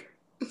Drake.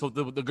 So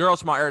the girls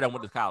from our era that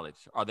went to college,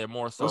 are they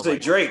more so I'll say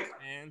like Drake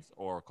fans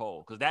or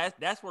Cole? Because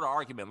that's where the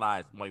argument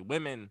lies. Like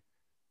women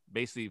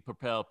basically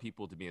propel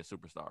people to be a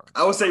superstar.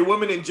 I would say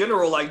women in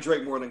general like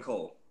Drake more than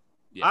Cole.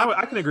 Yeah.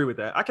 I can agree with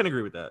that. I can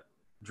agree with that,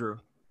 Drew.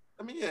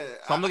 I mean, yeah.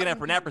 So I'm looking at it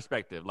from that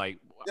perspective. Like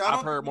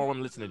I've heard more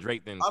women listen to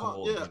Drake than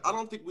Cole. I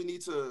don't think we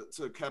need to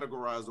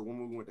categorize the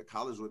women we went to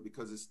college with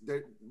because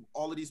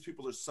all of these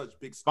people are such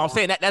big stars. I'm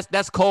saying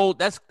that's Cole.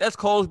 That's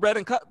Cole's bread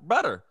and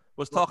butter.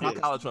 Was talking to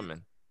college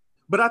women.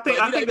 But I think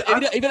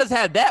if he doesn't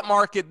have that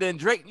market, then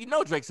Drake,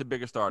 Drake's a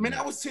bigger star. I mean,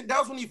 that was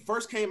when he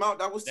first came out.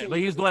 That was 10 but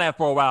he was doing that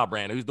for a while,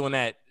 Brandon. He was doing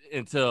that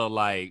until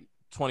like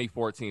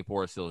 2014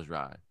 Forest Hills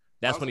Drive.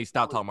 That's when he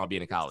stopped talking about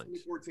being in college.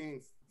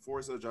 2014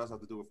 Forest Hills Drive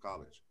have to do with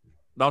college.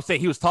 But I'm saying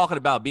he was talking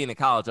about being in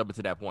college up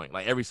until that point.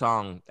 Like every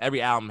song,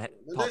 every album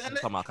talking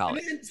about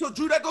college. So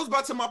Drew, that goes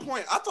back to my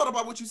point. I thought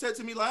about what you said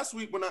to me last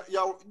week when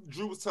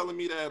Drew was telling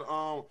me that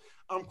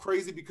I'm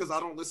crazy because I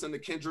don't listen to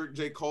Kendrick,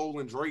 J. Cole,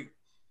 and Drake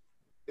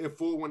in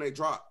full when they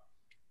drop.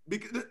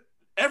 Because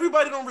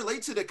everybody don't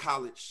relate to the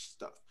college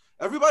stuff.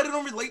 Everybody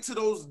don't relate to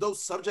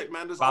those subject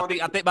matters.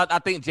 I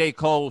think J.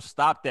 Cole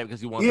stopped that because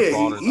he wanted to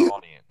broaden the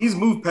audience. He's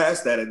moved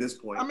past that at this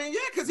point. I mean, yeah,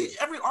 because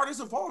every artist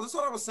evolves. That's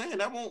what I was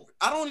saying.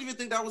 I don't even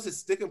think that was his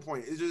sticking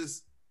point. It's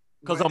just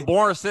because I'm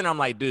Born Sinner. I'm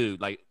like,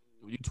 dude, like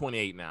you're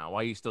 28 now.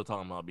 Why are you still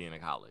talking about being in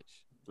college?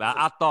 Like,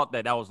 I thought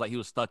that was like he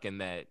was stuck in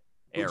that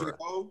era.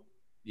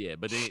 Yeah,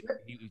 but then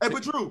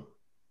but Drew,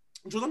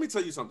 let me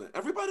tell you something.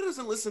 Everybody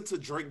doesn't listen to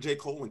Drake, J.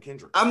 Cole, and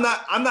Kendrick. I'm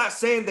not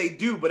saying they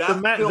do, but the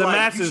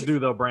masses do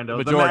though, Brando.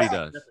 The majority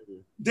does.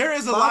 There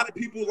is a lot of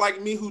people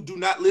like me who do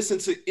not listen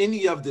to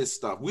any of this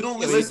stuff. We don't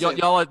listen.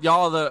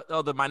 Y'all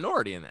are the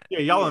minority in that. Yeah,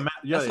 y'all are.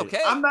 That's okay.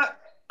 I'm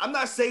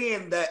not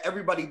saying that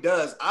everybody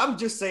does. I'm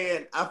just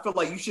saying I feel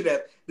like you should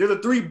have. They're the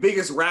three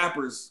biggest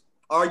rappers,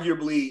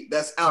 arguably,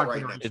 that's out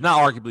right now. It's not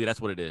arguably.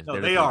 That's what it is.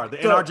 No, they are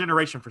in our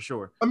generation for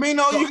sure. I mean,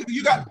 no,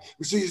 you got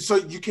so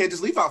you can't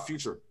just leave out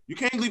Future. You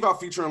can't leave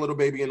out Future and Lil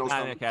Baby and those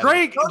stuff.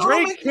 Drake.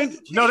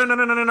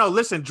 No.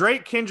 Listen,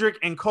 Drake, Kendrick,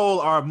 and Cole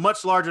are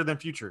much larger than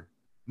Future.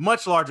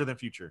 Much larger than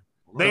Future.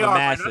 They are.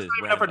 Masses, that's not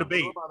even up for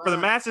debate. For the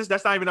masses,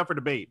 that's not even up for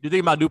debate. You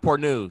think about Newport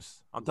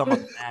News? I'm talking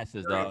about the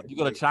masses, dog. You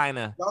go to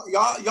China.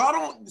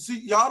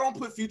 Y'all don't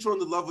put Future on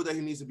the level that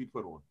he needs to be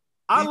put on.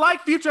 I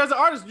like Future as an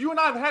artist. You and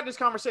I have had this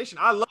conversation.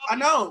 I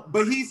know,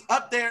 but he's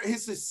up there.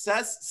 His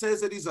success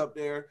says that he's up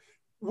there.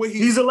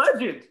 He's a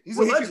legend. He's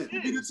a legend. He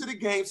contributed to the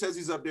game says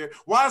he's up there.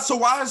 Why is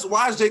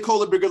J.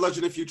 Cole a bigger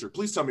legend than Future?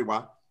 Please tell me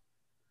why.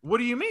 What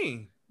do you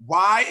mean?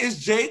 Why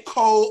is J.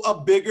 Cole a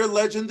bigger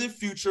legend than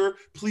Future?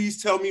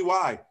 Please tell me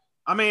why.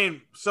 I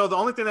mean, so the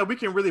only thing that we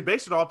can really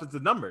base it off is the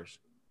numbers.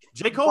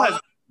 J. Cole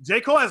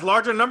has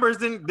larger numbers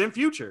than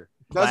Future.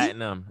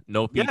 Platinum,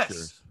 no features.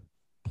 Yes.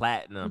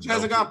 Platinum. Future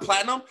hasn't got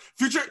platinum.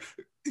 Future,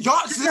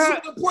 y'all. This is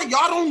the point.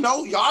 Y'all don't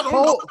know. Y'all don't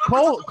know.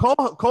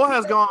 Cole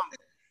has gone.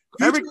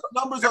 Every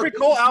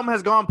Cole album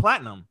has gone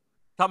platinum.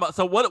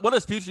 So what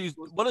does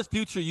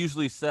Future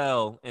usually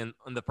sell in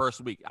the first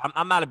week?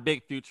 I'm not a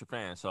big Future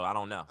fan, so I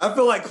don't know. I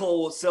feel like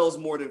Cole sells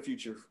more than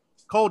Future.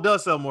 Cole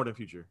does sell more than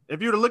Future.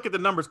 If you were to look at the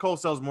numbers, Cole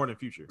sells more than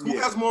Future. Who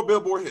has more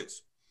Billboard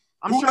hits?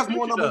 Who has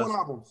more number one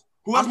albums?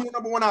 Who has more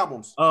number one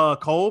albums?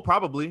 Cole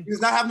probably. He's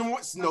not having more.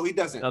 No, he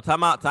doesn't. No,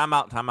 time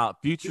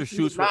out. Future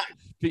shoots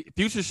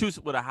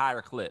with a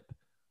higher clip.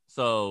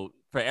 So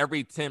for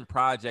every 10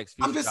 projects,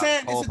 I'm just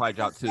saying, Cole probably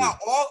dropped 2.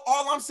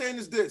 All I'm saying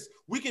is this: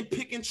 we can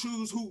pick and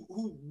choose who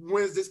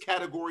wins this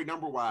category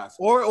number wise.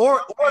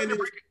 Or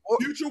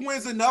Future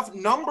wins enough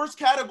numbers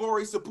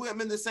categories to put him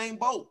in the same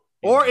boat.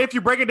 Or if you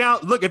break it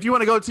down, look, if you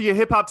want to go to your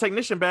hip hop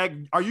technician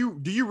bag,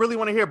 do you really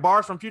want to hear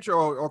bars from Future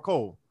or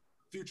Cole?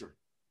 Future.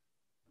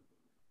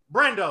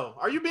 Brando,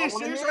 are you being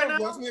serious right now?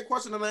 You asked me a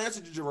question and I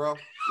answered you, Jarrell.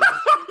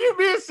 You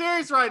being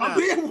serious right now? I'm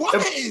being what?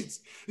 If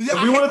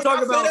we want to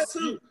talk about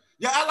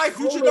y'all act like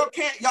Future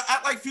y'all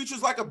act like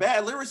Future's like a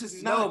bad lyricist.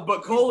 He's not. No,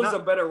 but Cole is a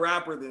better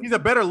rapper than. He's a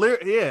better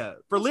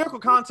For lyrical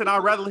content,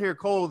 I'd rather hear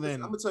Cole than.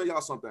 I'm gonna tell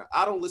y'all something.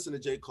 I don't listen to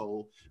J.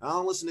 Cole. I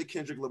don't listen to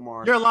Kendrick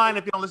Lamar. You're lying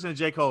if you don't listen to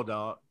J. Cole,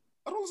 dog.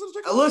 I don't listen to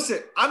J. Cole. Listen,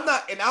 I'm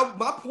not, and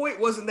my point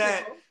wasn't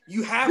that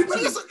you have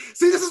to.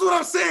 See, this is what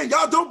I'm saying.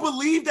 Y'all don't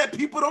believe that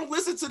people don't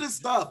listen to this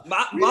stuff.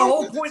 My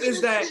whole point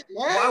is that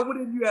why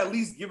wouldn't you at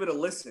least give it a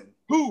listen?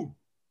 Who?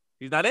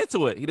 He's not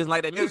into it. He doesn't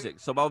like that music.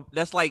 So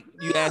that's like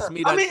you asked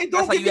me.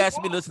 That's like you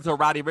asked me to listen to a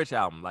Roddy Ricch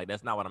album. Like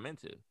that's not what I'm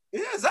into.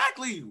 Yeah,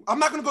 exactly. I'm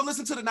not gonna go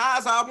listen to the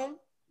Nas album.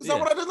 That's not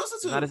what I did listen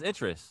to. Not his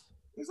interest.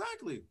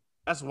 Exactly.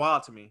 That's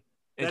wild to me.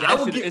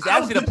 It's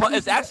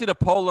actually the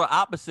polar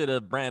opposite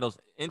of Brando's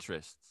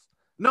interests.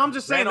 No, I'm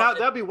just saying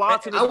that'd be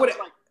wild to me.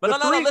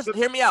 But no. Listen,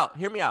 hear me out.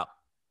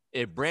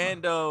 if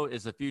Brando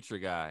is a Future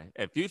guy,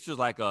 and Future's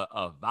like a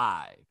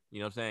vibe, you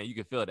know what I'm saying? You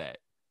can feel that.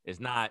 It's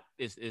not.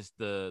 It's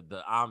the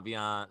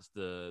ambiance,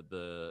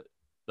 the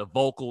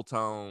vocal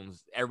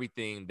tones,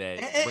 everything that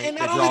And that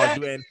not only draws that-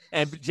 you in.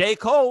 And J.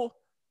 Cole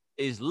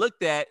is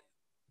looked at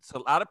to a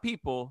lot of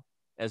people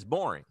as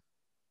boring.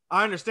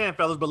 I understand,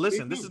 fellas, but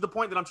listen, Me this too. is the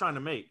point that I'm trying to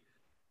make.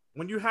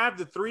 When you have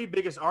the 3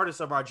 biggest artists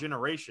of our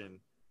generation,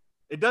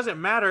 it doesn't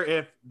matter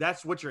if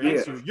that's what you're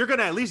into. You're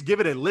gonna at least give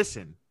it a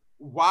listen.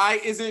 Why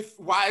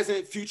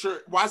isn't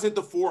Future? Why isn't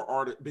the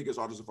 4 biggest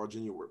artists of our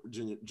generation?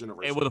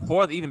 And will the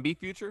 4th even be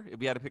Future? If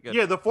we had to pick a,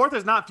 Yeah, the 4th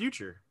is not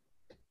Future.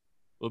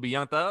 will it be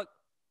Young Thug?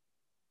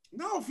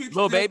 No, Future.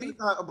 Lil Baby?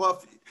 Not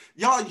above.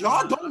 Y'all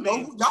don't know.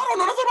 Y'all don't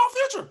know nothing about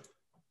Future.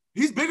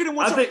 He's bigger than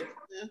what I y'all think-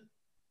 man.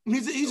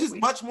 He's just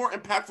much more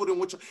impactful than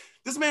what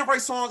this man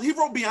writes songs. He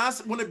wrote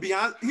Beyonce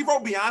he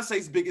wrote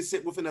Beyonce's biggest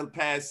hit within the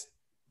past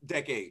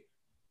decade.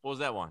 What was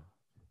that one?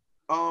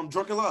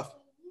 Drunken Love.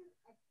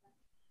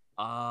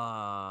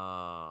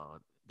 Oh,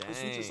 It's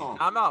Future dang. song.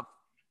 I'm out.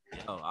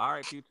 Oh, all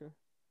right, Future.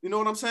 You know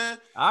what I'm saying?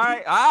 All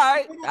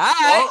right.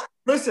 Well,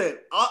 listen,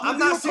 I'm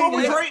not saying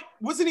with that. Drake.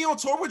 Wasn't he on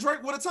tour with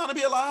Drake? What a Time to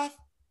Be Alive?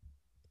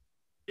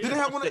 Didn't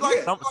have one of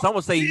like Some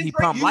would say he Drake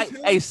pumped used light.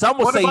 him? Hey, some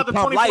would What say he about the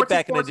pumped light 2014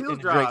 back in Forest the Hills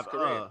in Drake's Drive?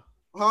 career.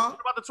 huh? What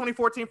about the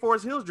 2014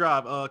 Forest Hills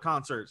Drive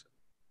concerts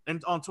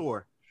and on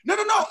tour? No.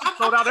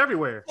 Sold out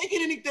everywhere.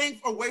 Taking anything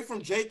away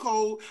from J.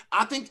 Cole,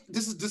 I think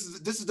this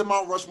is the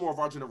Mount Rushmore of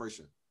our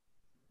generation.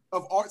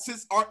 Of art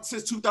since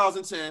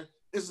 2010,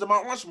 this is the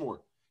Mount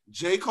Rushmore.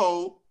 J.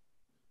 Cole,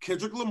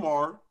 Kendrick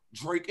Lamar,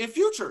 Drake, and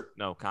Future.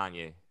 No,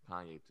 Kanye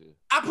too.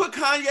 I put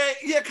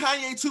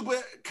Kanye too,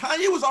 but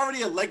Kanye was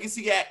already a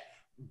legacy act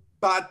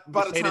by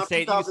the time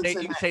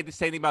 2010. You can say the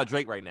same thing about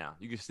Drake right now.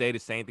 You can say the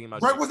same thing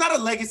about Drake Drake. was not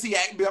a legacy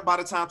act by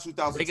the time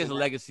 2010. Drake is a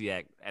legacy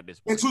act at this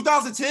In point.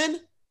 2010?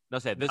 No,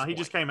 said this. No, he point.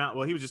 just came out.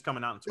 Well, he was just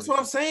coming out in That's what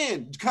I'm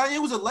saying.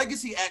 Kanye was a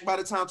legacy act by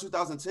the time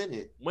 2010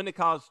 hit. When did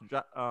college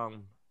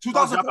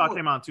 2004. Dropout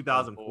came out in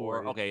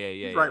 2004. Okay,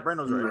 yeah. He's right.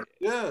 Brandon's right.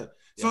 Yeah.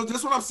 So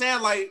that's what I'm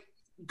saying. Like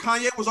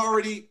Kanye was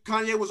already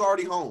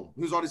home.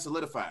 He was already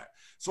solidified.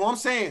 So I'm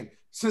saying,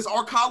 since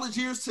our college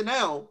years to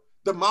now,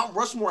 the Mount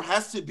Rushmore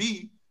has to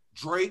be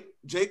Drake,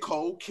 J.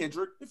 Cole,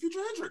 Kendrick, and Future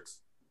Hendrix.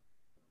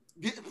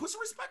 Put some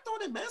respect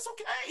on it, man. It's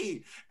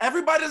okay.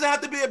 Everybody doesn't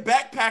have to be a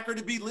backpacker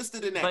to be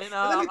listed in that. But Let me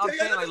I'm tell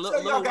saying like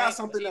y'all Lil got Wayne,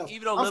 something else.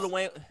 even though Lil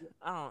Wayne,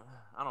 I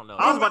don't know.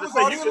 I was about to Lil Wayne say,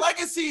 already you a could-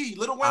 legacy.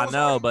 Lil Wayne I was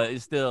know, already- but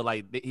it's still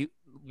like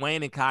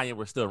Wayne and Kanye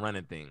were still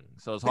running things,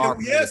 so it's hard.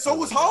 for me Yeah, to so feel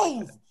was like that.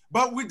 Hove,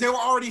 but they were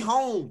already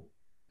home.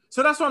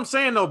 So that's what I'm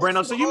saying, though,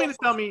 Brando. So you mean to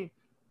tell me?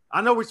 I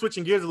know we're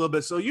switching gears a little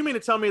bit. So you mean to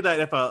tell me that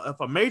if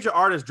a major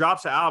artist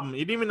drops an album,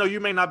 and even though you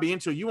may not be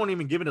into it, you won't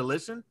even give it a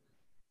listen?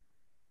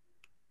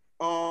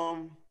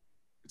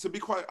 To be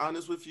quite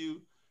honest with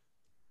you,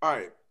 all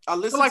right, I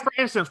listened. So like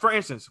for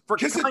instance,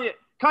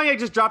 Kanye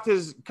just dropped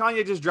his. I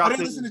didn't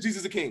listen to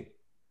Jesus the King.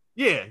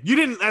 Yeah, you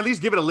didn't at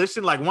least give it a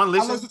listen, like one I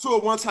listen. listened to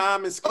it one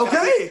time. And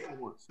Okay.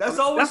 That's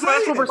all we're That's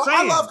saying. what we're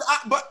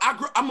But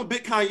saying. I'm a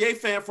big Kanye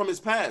fan from his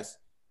past.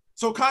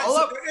 So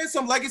there is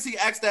some legacy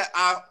acts that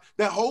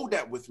hold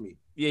that with me.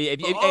 Yeah,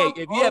 But all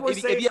we're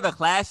if saying- you have a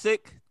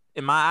classic,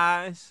 in my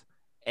eyes,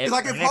 It's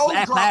like if that Hov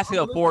dropped, classic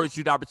I'm affords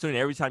you the opportunity.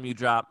 Every time you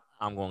drop,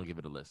 I'm going to give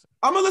it a listen.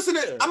 I'm gonna listen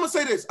to. I'm gonna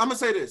say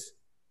this.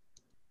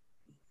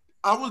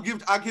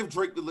 I give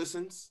Drake the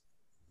listens.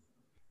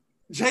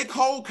 J.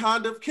 Cole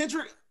kind of.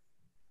 Kendrick.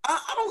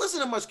 I don't listen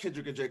to much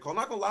Kendrick and J. Cole. I'm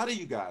not gonna lie to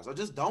you guys. I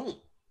just don't.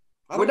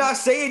 We're not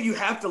saying you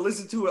have to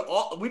listen to it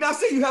all. We're not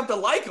saying you have to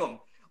like them.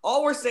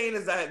 All we're saying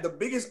is that the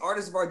biggest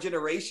artists of our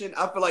generation,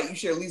 I feel like you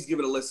should at least give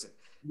it a listen.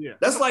 Yeah.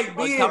 That's like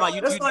being. Come on,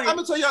 That's like Let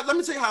me tell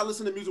you how I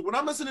listen to music. When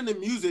I'm listening to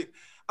music,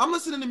 I'm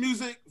listening to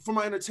music for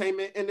my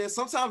entertainment, and then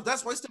sometimes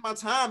that's wasting my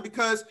time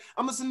because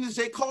I'm listening to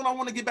J. Cole and I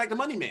want to get back to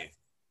Money Man.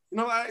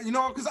 Because you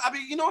know what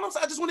I'm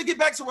saying. I just want to get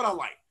back to what I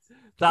like.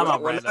 Time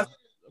out, We're Brando. not-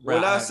 we're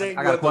Brando, not saying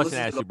I you got a have to question to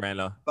listen ask to you,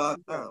 Brando. 5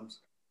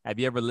 times. Have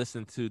you ever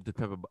listened to The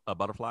Pimp a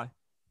Butterfly?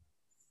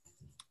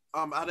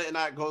 I did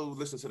not go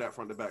listen to that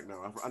front to back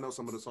now. I know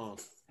some of the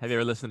songs. Have you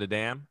ever listened to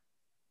Damn?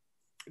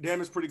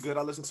 Damn is pretty good.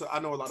 I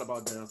know a lot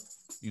about Damn.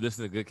 You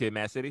listen to Good Kid,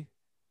 Mad City?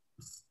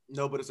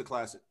 No, but it's a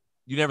classic.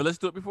 You never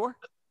listened to it before?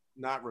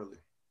 Not really.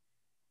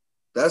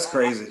 That's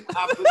crazy.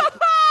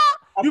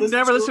 You've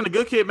never listened to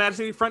Good Kid, Mad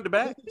City, front to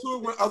back? to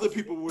it when other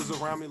people was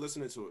around me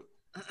listening to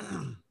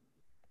it.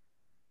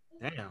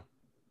 Damn.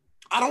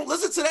 I don't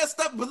listen to that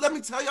stuff, but let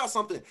me tell y'all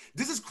something.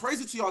 This is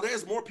crazy to y'all.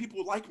 There's more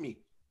people like me.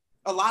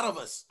 A lot of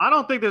us. I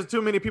don't think there's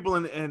too many people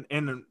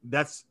in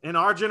that's in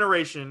our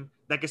generation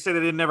that can say that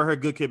they never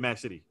heard Good Kid, Mad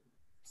City.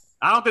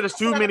 I don't think there's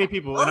too many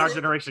people in our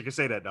generation can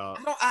say that, dog.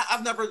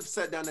 I've never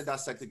sat down and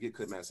dissected Get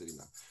Good Mad City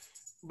now.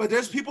 But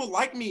there's people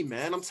like me,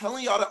 man. I'm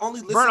telling y'all that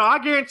only listen. Bruno, I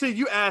guarantee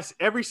you ask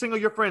every single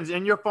of your friends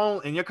in your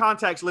phone, in your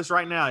contacts list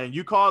right now, and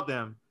you called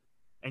them,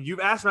 and you've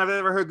asked them, have they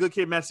ever heard Good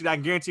Kid, Mad City? I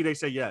guarantee they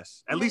say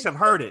yes. At least I've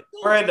heard it.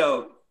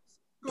 Brando,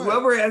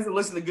 whoever hasn't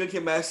listened to Good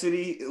Kid, Mad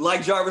City,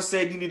 like Jarvis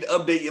said, you need to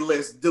update your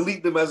list.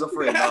 Delete them as a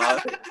friend,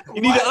 dog.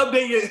 You need to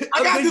update your.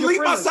 I got to update your delete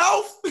friends.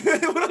 myself.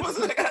 What am I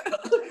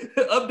saying?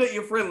 Update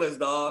your friend list,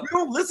 dog. We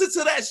don't listen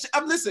to that shit.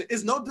 Listen,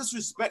 it's no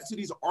disrespect to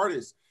these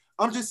artists.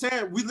 I'm just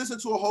saying we listen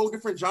to a whole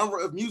different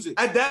genre of music.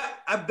 But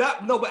at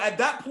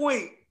that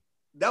point,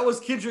 that was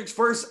Kendrick's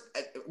first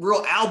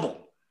real album.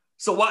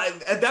 So why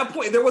at that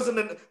point there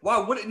wasn't why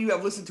wouldn't you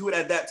have listened to it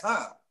at that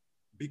time?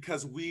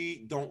 Because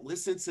we don't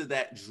listen to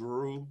that,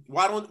 Drew.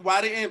 Why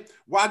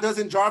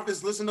doesn't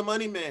Jarvis listen to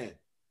Money Man?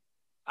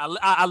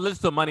 I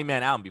listened to a Money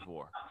Man album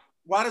before.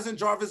 Why doesn't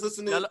Jarvis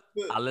listen to?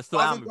 I listened to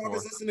the album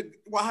before.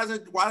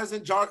 Why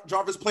hasn't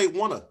Jarvis played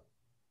Wanna?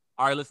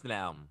 I already listened to the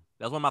album.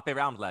 That was one of my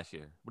favorite albums last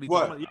year. What are you What?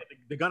 talking about? Yeah,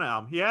 the Gunna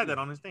album. He had that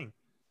on his thing.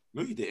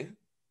 No, you didn't.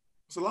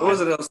 It's a lie. What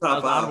was it else That top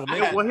was five? honorable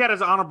mention. Well, he had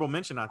as an honorable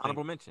mention, I think.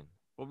 Honorable mention.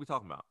 What are we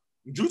talking about?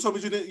 Drew told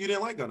me you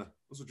didn't like Gunna.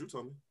 That's what Drew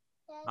told me.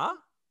 Huh?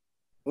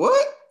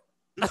 What?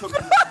 Drew told me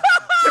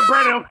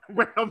Brandon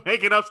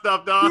making up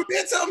stuff, dog. you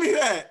did tell me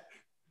that.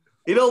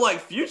 He don't like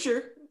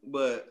Future,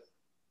 but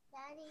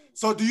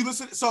So do you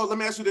listen? So let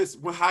me ask you this: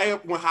 when High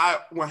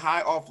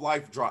Off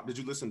Life dropped, did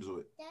you listen to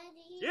it?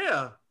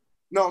 Yeah.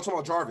 No, I'm talking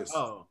about Jarvis.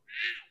 Oh.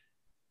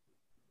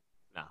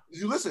 No.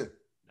 Did you listen?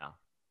 No.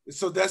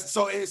 So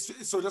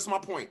that's my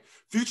point.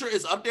 Future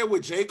is up there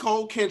with J.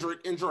 Cole, Kendrick,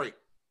 and Drake.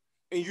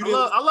 And you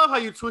I love how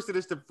you twisted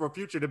this for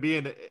Future to be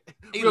in the.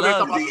 He We were loves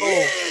talking about He Cole.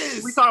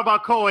 is. We talk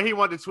about Cole, and he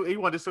wanted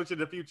to switch in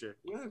the Future.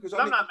 Yeah, 'cause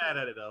I'm not mad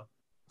at it though.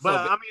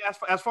 But So- I mean,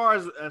 as far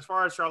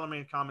as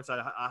Charlamagne's comments,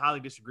 I highly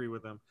disagree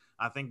with him.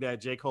 I think that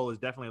J. Cole is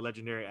definitely a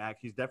legendary act.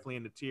 He's definitely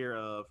in the tier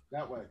of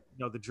that way.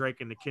 the Drake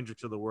and the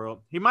Kendricks of the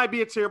world. He might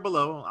be a tier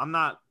below.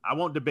 I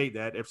won't debate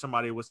that. If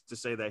somebody was to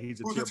say that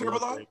he's a Who's tier a tier below,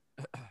 below? Drake.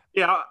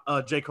 Yeah,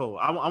 J. Cole.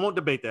 I won't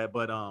debate that,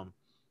 but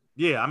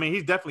yeah, I mean,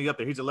 he's definitely up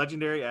there. He's a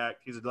legendary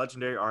act. He's a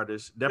legendary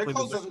artist. Definitely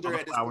Cole's deserves legendary all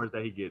at the this flowers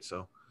that he gets.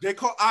 So J.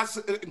 Cole,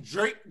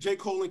 Drake, J.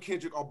 Cole, and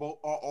Kendrick are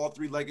all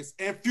three legacy,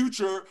 and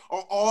Future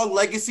are all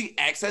legacy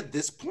acts at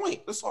this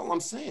point. That's all I'm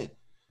saying.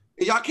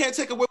 And y'all can't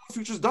take away what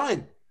Future's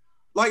done.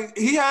 Like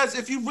he has,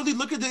 if you really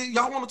look at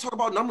y'all want to talk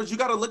about numbers, you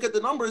got to look at the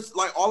numbers.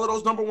 Like all of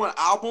those number one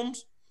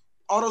albums,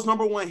 all those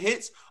number one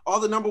hits, all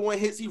the number one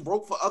hits he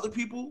wrote for other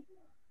people.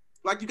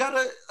 Like he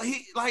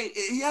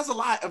has a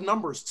lot of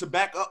numbers to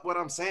back up what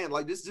I'm saying.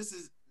 Like this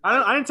is.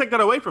 I didn't take that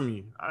away from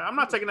you. I'm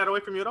not taking that away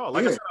from you at all.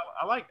 Like I Yeah.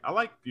 said, I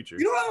like Future.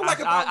 You know what I don't like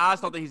about I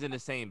just don't think he's in the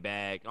same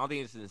bag. I don't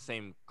think he's in the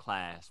same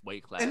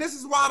weight class. And this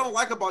is why I don't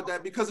like about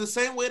that, because the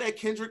same way that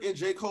Kendrick and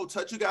J. Cole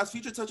touch you guys,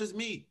 Future touches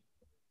me.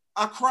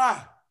 I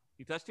cry.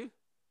 He touched you?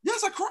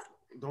 Yes, I cry.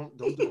 Don't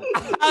do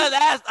it.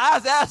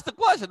 I asked the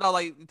question. I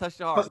like he touched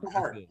your heart. Touched my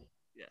heart. That's good.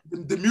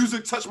 Yeah. The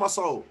music touched my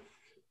soul.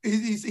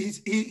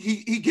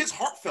 He gets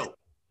heartfelt.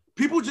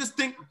 People just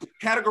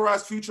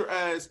categorize Future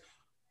as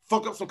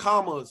fuck up some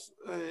commas.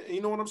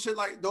 You know what I'm saying?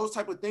 Like those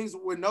type of things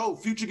where no,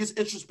 Future gets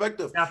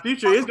introspective. Now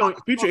Future is going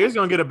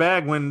to get a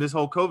bag when this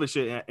whole COVID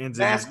shit ends.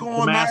 Mask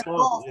on, mask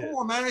off. Come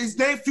on, man. He's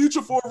named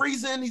Future for a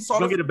reason. He's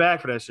going to get a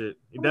bag for that shit.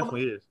 He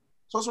definitely is.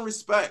 Show some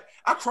respect.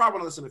 I cry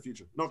when I listen to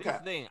Future. No That's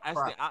cap. the thing.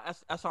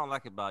 That's all I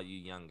like about you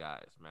young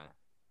guys, man.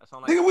 That's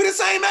all I Nigga, we the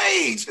same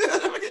age.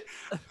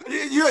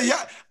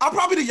 yeah. I'm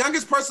probably the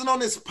youngest person on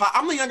this.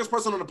 I'm the youngest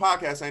person on the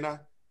podcast, ain't I?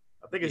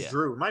 I think it's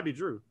Drew. It might be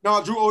Drew.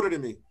 No, Drew older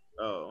than me.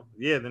 Oh,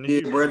 yeah. Then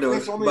yeah, Brandon,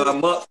 by a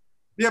month.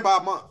 Yeah, by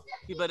a month.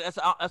 Yeah, but that's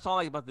all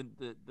I like about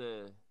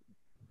the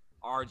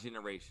our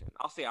generation.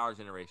 I'll say our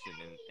generation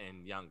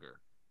and younger.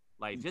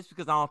 Like just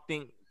because I don't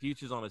think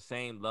Future's on the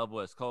same level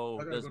as Cole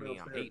doesn't mean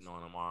I'm hating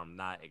on him or I'm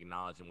not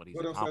acknowledging what he's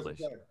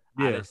accomplished.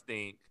 I just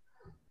think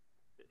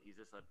he's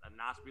just a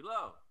notch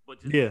below. But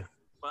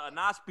a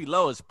notch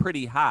below is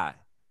pretty high.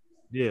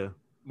 Yeah.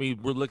 I mean,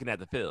 we're looking at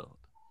the field.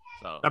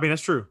 So I mean,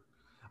 that's true.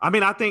 I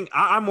mean,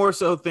 I more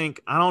so think,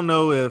 I don't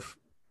know if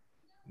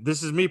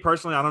this is me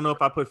personally. I don't know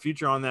if I put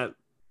Future on that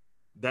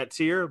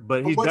tier,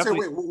 but he's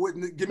definitely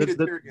give me the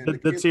tier again.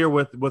 The tier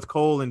with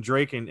Cole and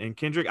Drake and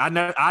Kendrick.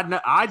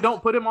 I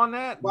don't put him on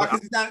that. Why?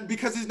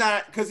 Because he's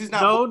not.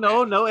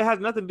 No. It has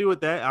nothing to do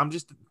with that. I'm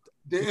just.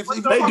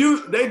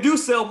 They do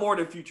sell more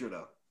than Future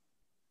though.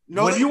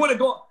 No, if you want to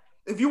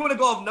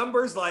go off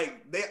numbers,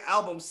 like their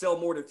albums sell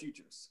more than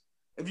Future's.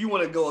 If you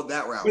want to go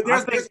that route, but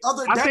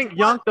I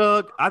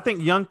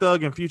think Young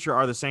Thug and Future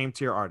are the same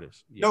tier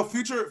artists. Yeah. No,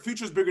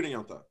 Future's bigger than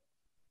Young Thug.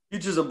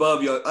 Future's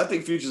above Young. I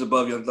think Future's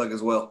above Young Thug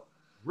as well.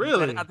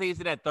 Really? I think he's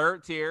in that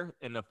third tier,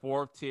 and the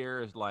fourth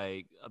tier is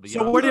like.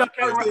 So where do y'all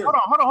categorize?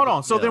 Hold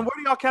on. So then, where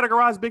do y'all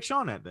categorize Big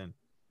Sean at then?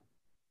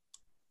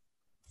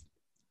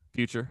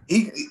 Future.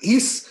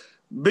 He's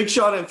Big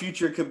Sean and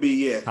Future could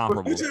be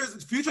comparable.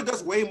 Future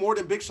does way more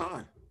than Big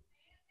Sean.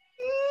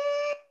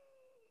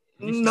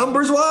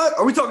 Numbers wise?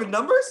 Are we talking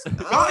numbers?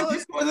 And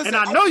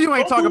I know you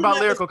ain't talking about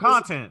lyrical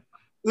content.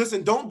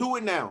 Listen, don't do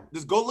it now.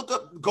 Just go look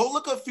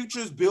up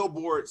Future's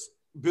billboard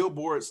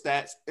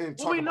stats and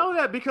talk. Well, we know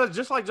that because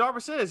just like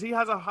Jarvis says, he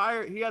has a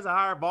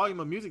higher volume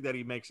of music that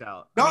he makes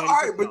out. No, all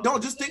right, but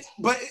don't just think.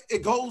 But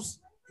it goes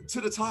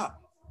to the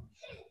top.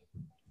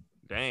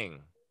 Dang.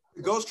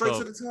 It goes straight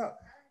to the top.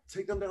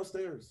 Take them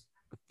downstairs.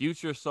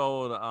 Future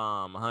sold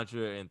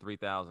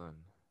 103,000.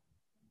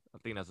 I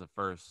think that's the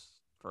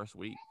first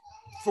week.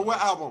 For what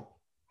album?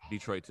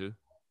 Detroit 2.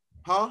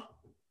 Huh?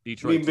 You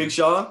Detroit. mean Big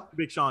Sean?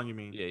 Big Sean, you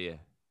mean? Yeah.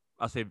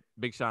 I'll say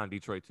Big Sean,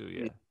 Detroit too.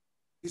 Yeah.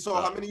 He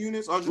sold how many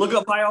units? Look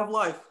up High Off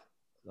Life.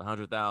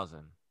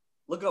 100,000.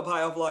 Look up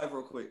High Off Life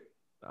real quick.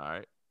 All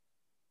right.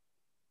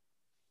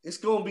 It's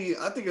gonna be.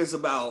 I think it's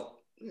about.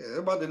 Yeah, they're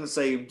about in the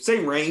same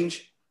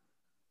range.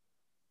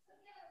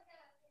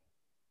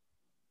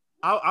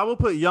 I will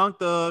put Young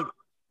Thug,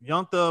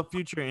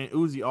 Future, and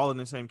Uzi all in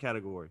the same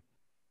category.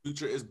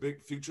 Future is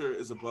big. Future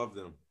is above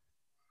them.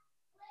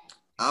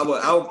 I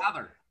would.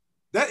 Father.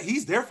 That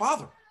he's their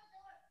father.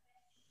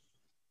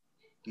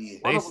 Yeah.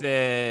 They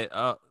said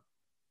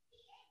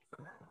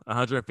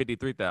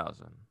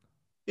 153,000.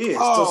 Yeah, it's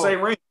still same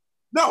range.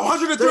 No,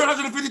 103,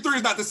 153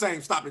 is not the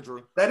same. Stop it,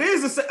 Drew. That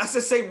is I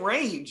said same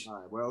range. All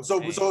right, well, so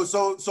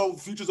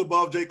Future's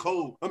above J.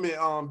 Cole. I mean,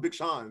 Big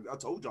Sean. I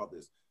told y'all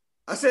this.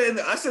 I said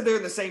they're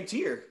in the same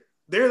tier.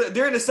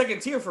 They're in the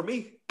second tier for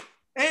me.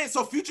 And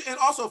so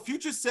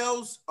Future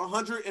sells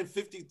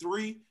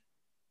 153,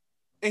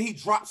 and he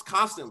drops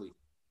constantly.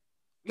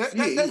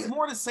 There's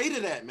more to say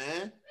to that,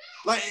 man.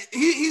 Like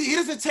he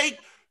doesn't take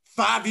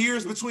 5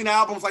 years between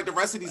albums like the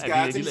rest of these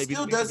guys. And he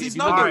still does these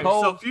numbers.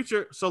 All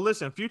right, so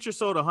listen, Future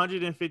sold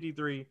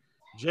 153.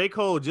 J.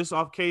 Cole just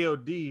off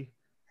KOD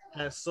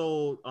has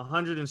sold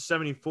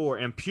 174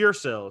 and pure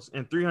sales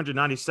and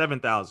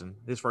 397,000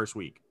 his first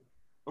week.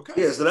 Okay.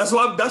 Yeah, so that's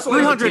why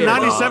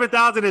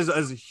 397,000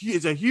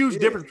 is a huge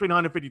difference between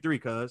 153,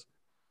 cuz.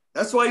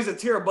 That's why he's a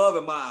tier above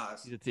in my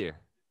eyes. He's a tier.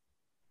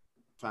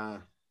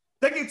 Fine.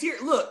 Second tier.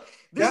 Look,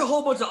 there's a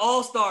whole bunch of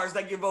all-stars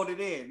that get voted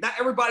in. Not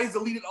everybody's the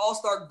leading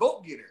all-star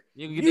vote getter.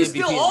 You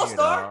still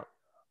all-star.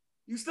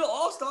 You still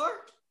all-star.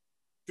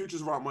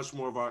 Future's brought much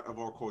more of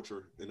our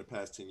culture in the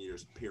past 10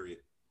 years, period.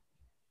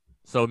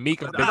 So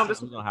Meek or Big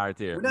Sean in a higher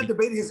tier? We're not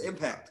debating his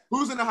impact.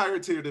 Who's in a higher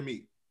tier than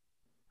Meek?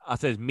 I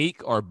says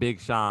Meek or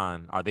Big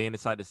Sean. Are they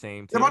inside the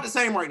same tier? They're about the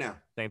same right now.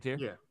 Same tier?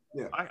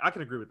 Yeah. I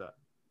can agree with that.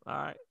 All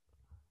right.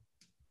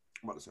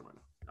 I'm about the same right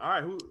now. All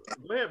right, go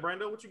ahead,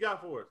 Brando. What you got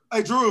for us?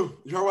 Hey, Drew,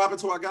 you heard what happened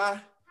to our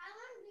guy?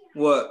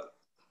 What?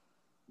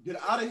 Get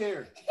out of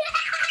here.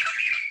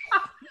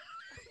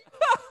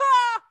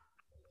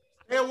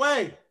 Stay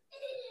away.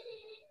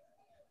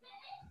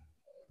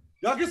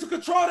 Y'all get some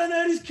control down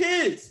there of these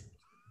kids.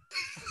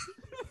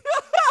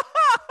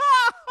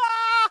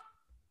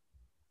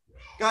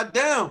 God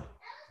damn.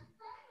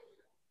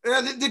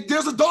 Yeah,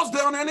 there's adults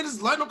down there and they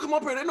just letting them come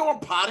up here. They know I'm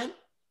potting.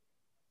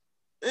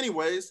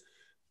 Anyways,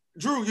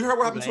 Drew, you heard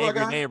what happened to our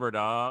guy? Neighbor,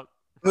 dog.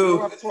 Who?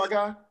 What happened to our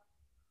guy?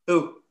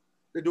 Who?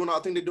 I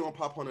think they're doing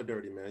Pop Hunter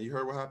dirty, man. You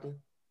heard what happened?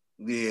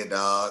 Yeah,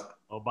 dog.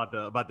 Oh, about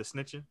the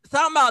snitching?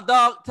 Time out,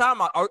 dog.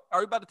 Time out. Are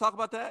we about to talk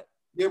about that?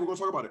 Yeah, we're gonna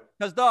talk about it.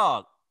 Because,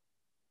 dog,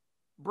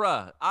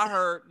 bruh, I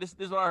heard this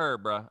is what I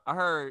heard, bruh. I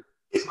heard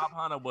Pop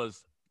Hunter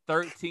was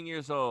 13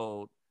 years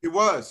old. He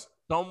was.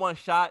 Someone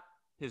shot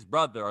his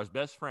brother or his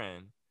best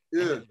friend.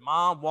 Yeah. And his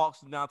mom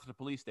walks him down to the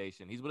police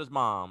station. He's with his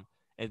mom.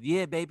 And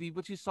yeah, baby,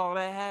 what you saw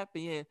that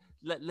happen? Yeah,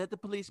 let the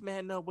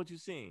policeman know what you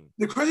seen.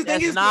 The crazy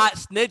thing is not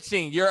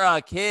snitching. You're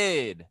a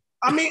kid.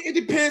 I mean, it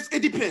depends.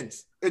 It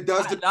depends. It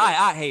does depend.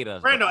 I hate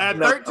us. Brando, at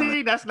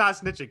 13, that's not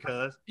snitching,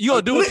 cuz. You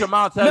gonna do what your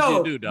mom tells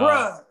you to do, dog.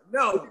 Bruh,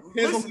 no.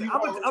 Listen,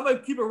 I'm gonna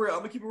keep it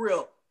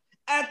real.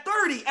 At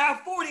 30,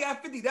 at 40,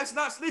 at 50, that's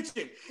not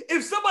snitching.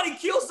 If somebody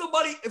kills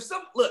somebody, if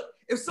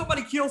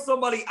somebody kills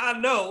somebody I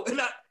know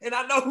and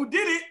I know who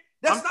did it,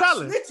 that's not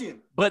snitching.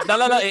 But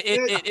no.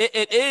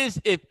 It is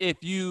if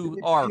you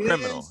are a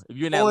criminal. If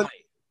you're in that life.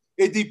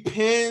 It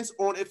depends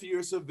on if you're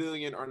a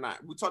civilian or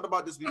not. We talked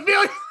about this before.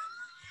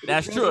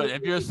 That's true.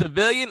 If you're a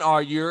civilian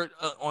or you're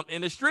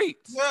in the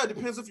streets. Yeah, it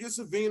depends if you're a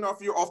civilian or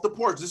if you're off the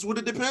porch. This is what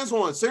it depends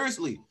on.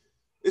 Seriously.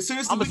 It's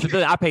seriously. I'm a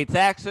civilian. I pay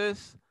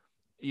taxes.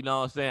 You know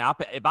what I'm saying?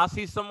 If I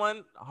see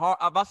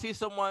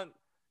someone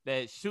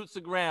that shoots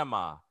a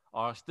grandma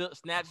or still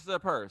snatches her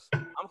purse,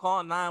 I'm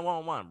calling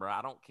 911, bro.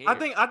 I don't care. I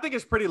think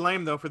it's pretty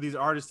lame though for these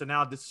artists to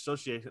now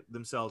disassociate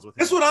themselves with him.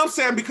 That's what I'm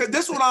saying, because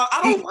this one I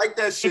don't like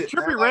that shit.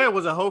 Trippie Redd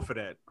was a hoe for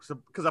that,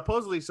 because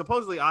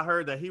supposedly I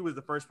heard that he was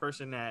the first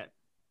person that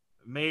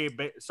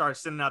started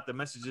sending out the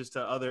messages to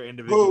other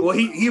individuals. Well,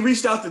 he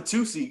reached out to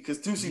Tusi because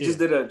Tusi just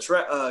did a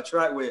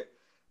track with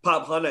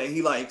Pop Hunter, and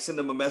he like sent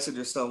him a message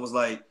or something. Was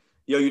like,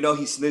 "Yo, you know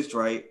he snitched,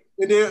 right?"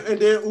 And then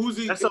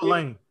Uzi. That's so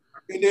lame.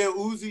 And then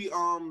Uzi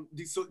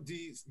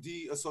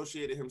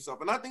de-associated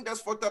himself, and I think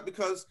that's fucked up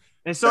because.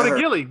 And so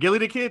did Gilly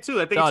the Kid too.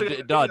 I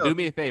think. Dog, do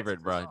me a favor,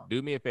 bro.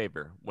 Do me a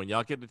favor when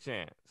y'all get the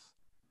chance.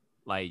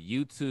 Like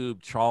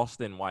YouTube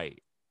Charleston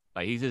White,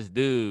 like he's this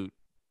dude.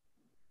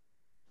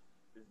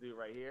 This dude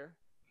right here.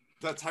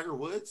 Is that Tiger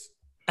Woods?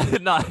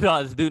 no,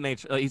 this dude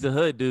named he's a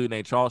hood dude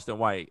named Charleston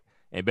White,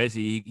 and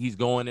basically he's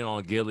going in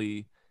on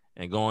Gilly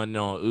and going in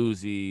on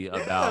Uzi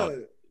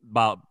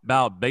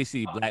about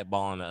basically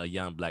blackballing a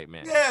young black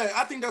man. Yeah,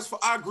 I think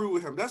I agree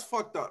with him. That's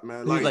fucked up,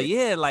 man.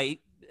 Like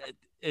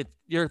if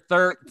you're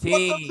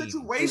 13.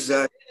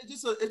 Situation.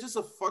 It's just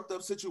a fucked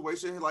up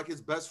situation. Like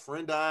his best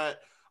friend died.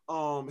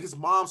 His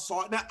mom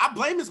saw it. Now I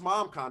blame his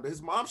mom kinda.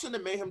 His mom shouldn't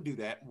have made him do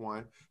that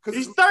one. Because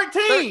he's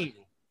 13.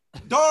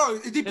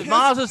 Dog, it depends. His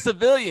mom's a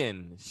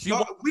civilian.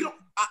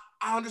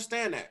 I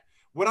understand that.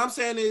 What I'm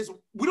saying is,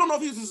 we don't know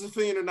if he's a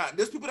civilian or not.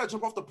 There's people that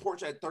jump off the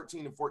porch at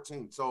 13 and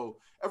 14. So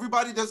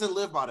everybody doesn't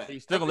live by that. You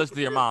still gonna listen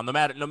to your mom, no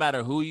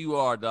matter who you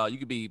are, dog. You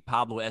could be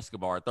Pablo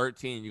Escobar.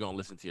 13, you're gonna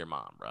listen to your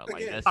mom, bro.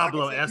 Like Again, that's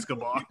Pablo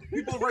Escobar.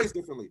 People are raised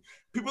differently.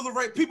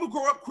 People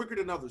grow up quicker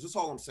than others. That's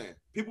all I'm saying.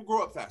 People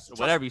grow up faster.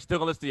 whatever. You still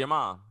gonna listen to your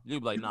mom. You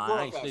be like, People nah, grow I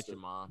up ain't faster. snitching,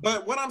 mom.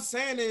 But what I'm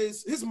saying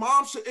is, his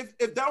mom should,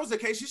 if that was the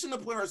case, she shouldn't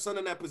have put her son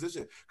in that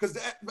position, because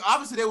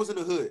obviously they was in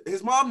the hood.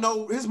 His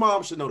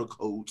mom should know the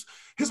codes.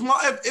 His mom,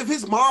 if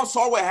his mom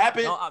saw what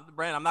happened. No,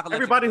 Brandon, I'm not gonna.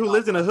 Everybody who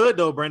lives in the hood,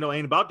 though, Brando,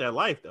 ain't about that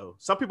life, though.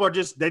 Some people are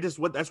just that's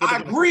what. I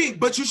agree,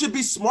 but you should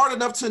be smart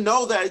enough to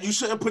know that you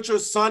shouldn't put your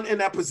son in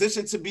that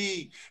position to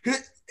be.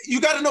 You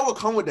got to know what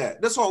come with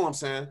that. That's all I'm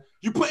saying.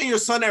 You're putting your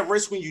son at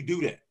risk when you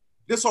do that.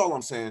 That's all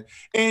I'm saying.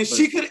 And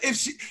she could,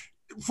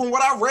 from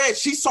what I read,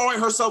 she saw it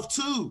herself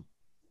too.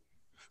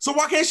 So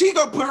why can't she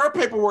go put her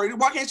paperwork?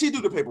 Why can't she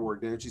do the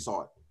paperwork then if she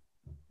saw it?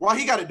 Why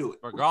he got to do it?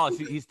 Regardless,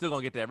 he's still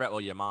gonna get that rap. Oh,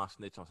 your mom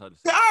snitched on something.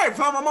 Yeah, all right,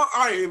 fine, all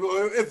right.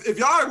 If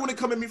y'all want to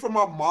come at me for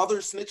my mother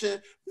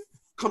snitching,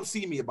 come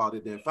see me about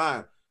it then.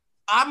 Fine.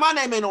 My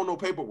name ain't on no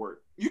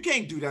paperwork. You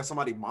can't do that.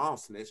 Somebody mom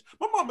snitch.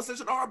 My mama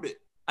snitched on our bit.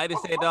 I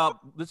just said, dog,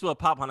 this is what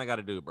Pop Hunter got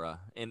to do, bro.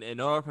 And in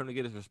order for him to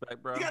get his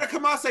respect, bro, You gotta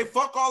come out and say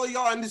fuck all of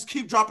y'all and just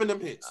keep dropping them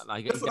hits.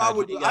 That's what I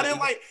would do. I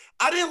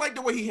didn't like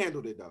the way he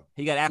handled it though.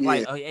 he got to act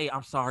like, oh, hey,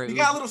 I'm sorry. He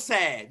got a little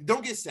sad.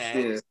 Don't get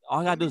sad. Yeah. All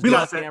I got to do is He be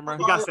got on sad. camera.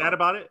 He got sad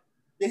about it.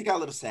 Yeah, he got a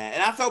little sad,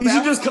 and I felt He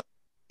bad.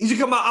 should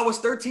come out. I was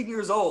 13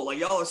 years old. Like,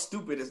 y'all are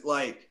stupid. It's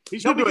like, He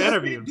should do an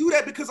interview. Do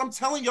that because I'm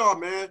telling y'all,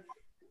 man.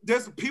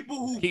 There's people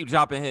who Keep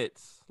dropping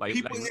hits. Like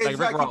Rick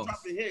Ross.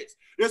 dropping hits.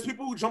 There's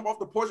people who jump off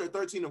the porch at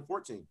 13 and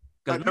 14.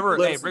 Because Like, remember,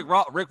 listen.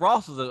 Rick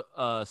Ross was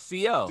a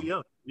CO,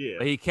 Yeah.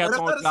 but he kept But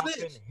on that's not a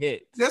dropping snitch.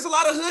 hits. There's a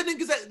lot of hood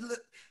niggas that.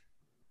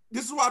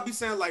 This is why I be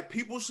saying, like,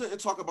 people shouldn't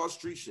talk about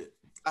street shit.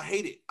 I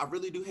hate it. I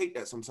really do hate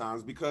that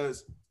sometimes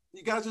because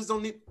you guys just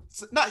don't need.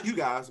 Not you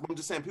guys, but I'm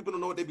just saying people don't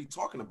know what they be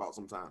talking about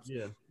sometimes.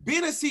 Yeah.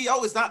 Being a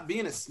CEO is not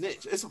being a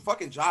snitch. It's a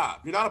fucking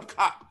job. You're not a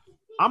cop.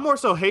 I more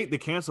so hate the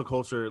cancel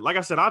culture. Like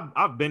I said,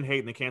 I've been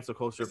hating the cancel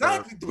culture.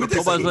 Exactly. For, But this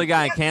Nobody's is- really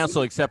gotten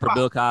canceled except for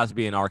Bill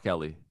Cosby and R.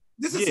 Kelly.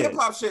 This is Yeah. hip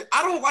hop shit.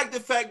 I don't like the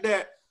fact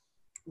that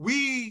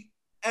we,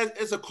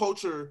 as a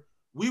culture,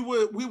 we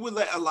would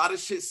let a lot of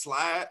shit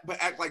slide, but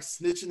act like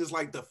snitching is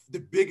like the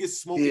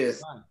biggest smoke. Yeah.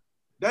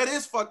 That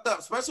is fucked up,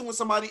 especially when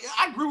somebody.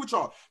 I agree with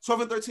y'all.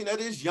 12 and 13, that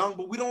is young,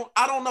 but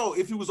I don't know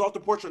if he was off the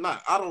porch or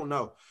not. I don't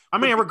know. I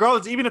mean,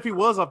 regardless, even if he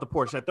was off the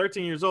porch at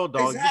 13 years old,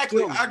 dog.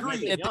 Exactly, you still I agree.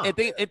 make it And, young. and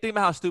think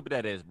about how stupid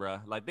that is,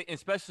 bro. Like,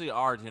 especially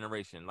our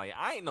generation. Like,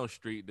 I ain't no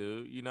street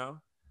dude, you know.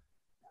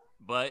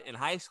 But in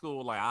high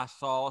school, like, I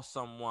saw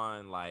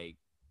someone like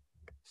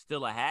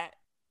steal a hat,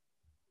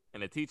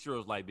 and the teacher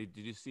was like, "Did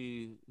you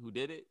see who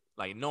did it?"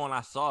 Like, knowing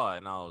I saw it,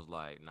 and I was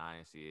like, "Nah, I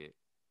didn't see it."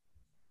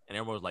 And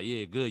everyone was like,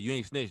 "Yeah, good. You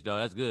ain't snitched, though.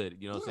 That's good.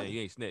 You know what I'm saying?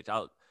 You ain't snitch.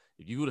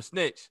 If you would have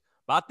snitched."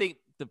 But I think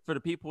for the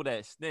people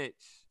that snitch,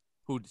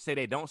 who say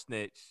they don't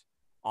snitch,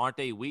 aren't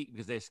they weak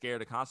because they're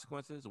scared of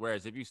consequences?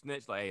 Whereas if you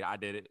snitch, like, hey, I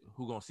did it,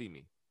 who gonna see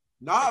me?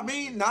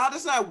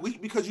 That's not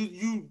weak because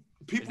you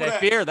people Is that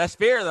fear? That's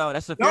fear, though.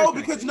 That's a fear. No,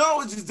 thing. because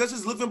that's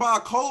just living by a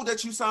code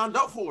that you signed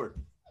up for.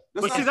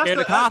 That's But not see, that's Scared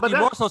the- of con- but you're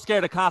that- more so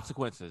scared of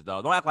consequences,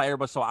 though. Don't act like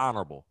everybody's so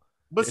honorable.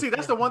 But see,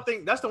 that's the one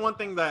thing. That's the one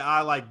thing that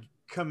I like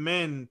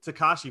commend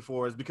Tekashi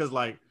for is because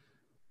like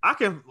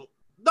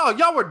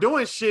y'all were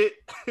doing shit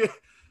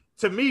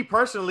to me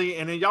personally,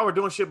 and then y'all were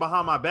doing shit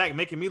behind my back,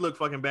 making me look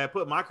fucking bad,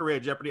 put my career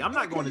at jeopardy. I'm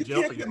not going to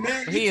jail for you.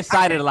 He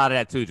incited a lot of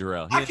that too,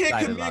 Jarrell. I He can't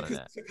incited a lot of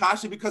commend that.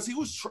 Tekashi because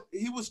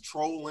he was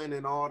trolling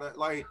and all that.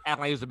 Like,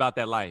 Acting like he was about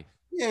that life.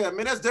 yeah, I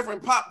mean that's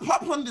different. Pop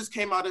Pun just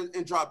came out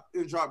and dropped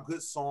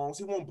good songs.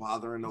 He won't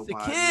bothering He's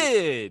nobody. a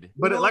kid.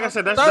 But like I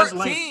said, that's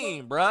lame.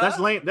 13, bro. That's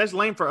lame. That's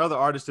lame for other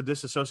artists to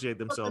disassociate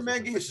Let themselves. the man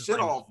with. get his It's shit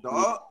lame. off,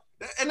 dog.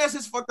 And that's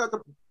just fucked up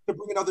to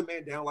bring another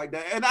man down like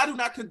that. And I do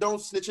not condone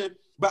snitching,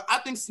 but I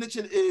think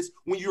snitching is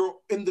when you're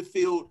in the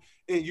field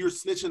and you're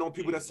snitching on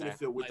people that's in the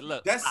field with Like, you.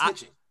 look, That's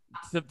snitching.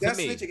 To That's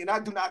me, snitching, and I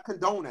do not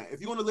condone that.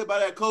 If you're gonna live by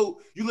that code,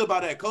 you live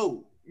by that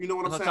code. You know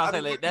what I'm That's saying? what I'm I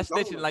saying. do Like, not that's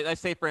condone snitching. it. Like,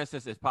 let's say, for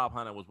instance, if Pop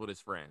Hunter was with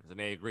his friends and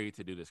they agreed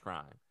to do this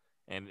crime,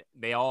 and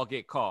they all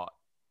get caught,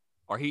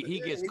 or he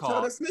Yeah, gets he caught,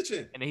 told us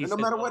snitching, and he no says,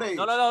 matter what age.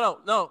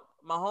 No.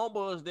 My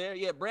homeboy was there.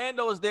 Yeah,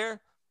 Brando was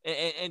there,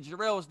 and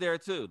Jarrell was there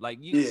too. Like,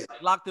 you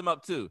locked him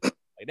up too. Like,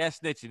 that's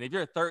snitching. If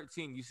you're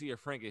 13, you see your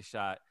friend get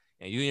shot,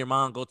 and you and your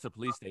mom go to the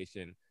police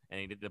station,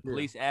 and the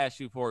police ask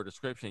you for a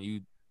description,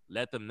 you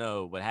let them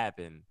know what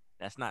happened.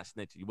 That's not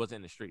snitching. You wasn't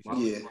in the street. Why Yeah.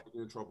 would you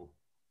get in trouble?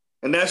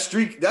 and that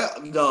street,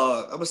 I'm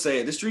gonna say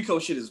it. The street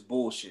code shit is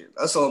bullshit.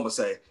 That's all I'm gonna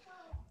say.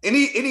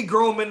 Any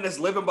grown man that's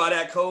living by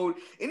that code,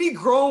 any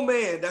grown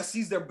man that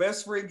sees their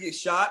best friend get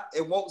shot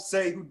and won't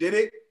say who did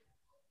it,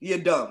 you're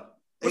dumb.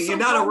 And you're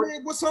not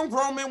some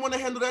grown men want to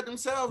handle that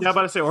themselves. Yeah, I'm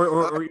about to say,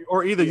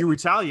 or either you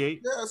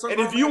retaliate. Yeah, some And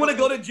grown if you men want to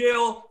go to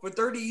jail for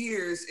 30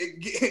 years and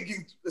get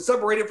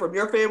separated from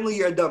your family,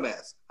 you're a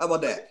dumbass. How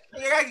about that?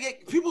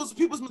 people's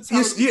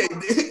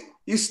mentality.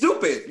 You're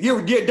stupid.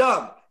 You're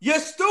dumb. You're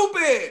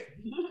stupid.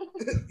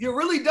 You're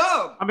really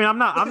dumb. I mean, I'm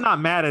not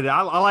mad at it.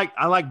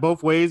 I like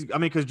both ways. I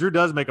mean, because Drew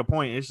does make a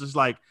point. It's just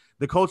like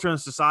the culture and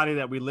society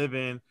that we live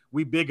in.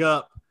 We big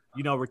up,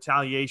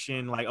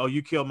 retaliation. Like, oh,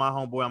 you killed my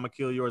homeboy, I'm gonna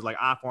kill yours. Like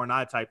eye for an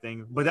eye type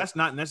thing. But that's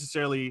not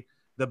necessarily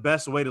the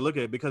best way to look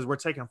at it, because we're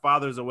taking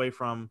fathers away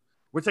from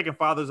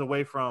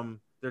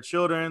their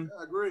children,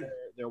 I agree.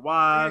 their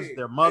wives, Hey,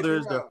 their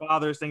mothers, hey, their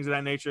fathers, things of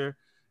that nature.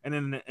 And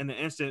then in the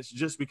instance,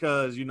 just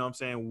because, what I'm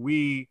saying,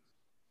 we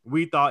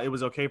thought it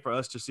was okay for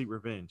us to seek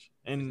revenge.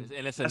 And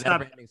it's a that's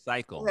never-ending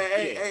cycle.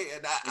 Hey,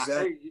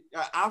 Exactly.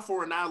 eye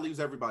for an eye leaves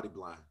everybody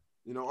blind.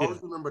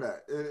 Always remember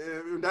that.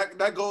 And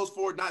that goes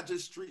for not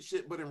just street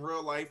shit, but in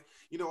real life.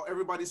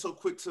 Everybody's so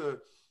quick to,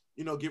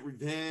 get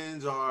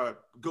revenge or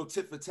go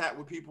tit for tat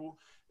with people.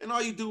 And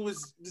all you do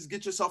is just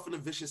get yourself in a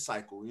vicious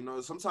cycle.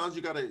 Sometimes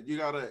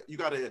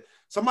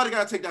somebody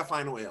gotta take that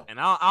final L. And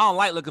I don't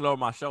like looking over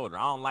my shoulder.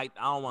 I don't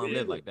want to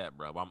live like that,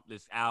 bro. I'm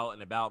just out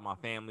and about my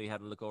family,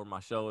 having to look over my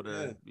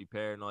shoulder, be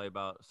paranoid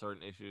about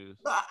certain issues.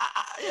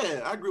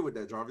 I agree with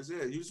that, Jarvis.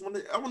 Yeah,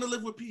 I want to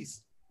live with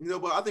peace.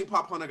 But I think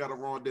Pop Hunter got a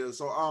wrong deal.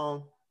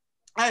 So,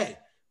 hey,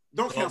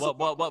 don't cancel.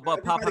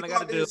 What Pop Hunter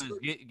got to do is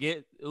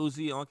get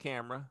Uzi on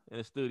camera in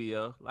the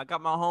studio. I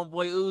got my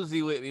homeboy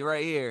Uzi with me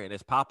right here, and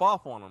just pop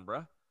off on him,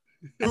 bro.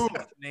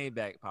 Name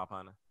back, Pop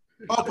Hunter.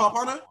 Oh, Pop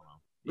Hunter.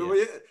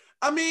 Yeah.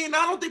 I mean,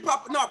 I don't think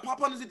Pop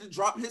Hunter need to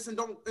drop hits and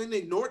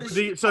ignore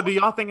this. So do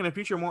y'all think in the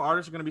future more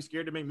artists are going to be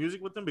scared to make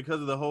music with them because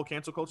of the whole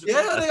cancel culture?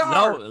 Yeah, they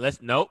are.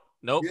 Nope.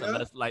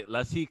 Yeah.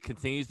 Unless he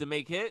continues to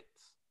make hits.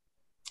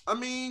 I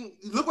mean,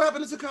 look what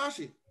happened to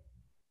Tekashi.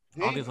 I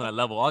don't think it's on that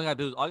level. All I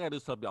gotta do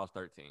is sub y'all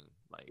 13.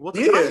 Like, Well,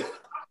 Yeah.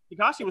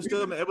 Tekashi was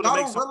still able to Y'all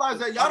make don't realize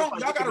that. Y'all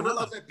gotta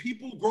realize that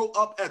people grow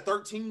up at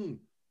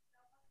 13.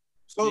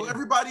 So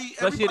everybody,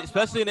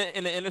 especially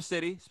in the inner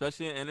city, That's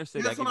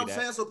what I'm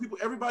saying. So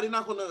everybody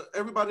not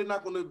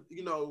gonna,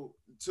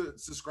 to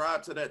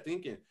subscribe to that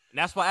thinking. And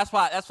that's why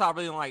I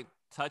really don't like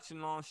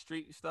touching on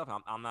street stuff.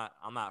 I'm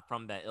not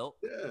from that ilk.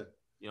 Yeah.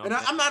 And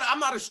I'm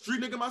not a street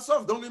nigga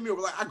myself. Don't get me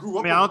wrong. Like I grew up.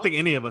 I mean, I don't think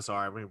any of us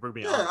are. I mean, we're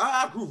being honest.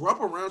 I grew up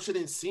around shit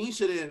and seen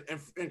shit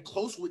and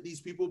close with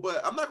these people,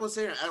 but I'm not gonna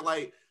say and act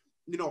like,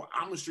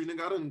 I'm a street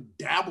nigga. I done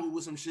dabbled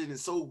with some shit and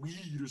sold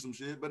weed or some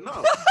shit, but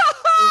no.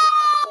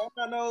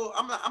 I'm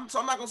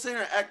not gonna sit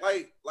here and act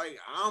like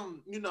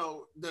I'm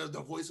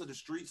the voice of the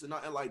streets and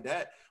nothing like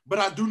that. But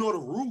I do know the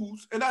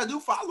rules and I do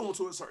follow them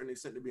to a certain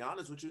extent. To be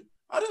honest with you,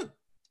 I do.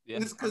 Yeah,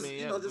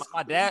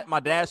 my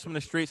dad's from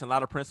the streets, and a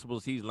lot of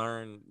principles he's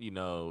learned,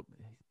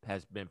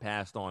 has been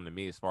passed on to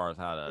me as far as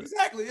how to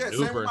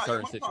maneuver in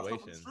certain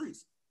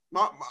situations.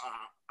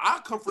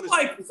 I come from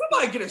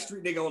somebody get a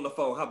street nigga on the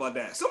phone. How about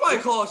that? Somebody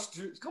call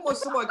street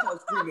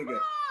nigga.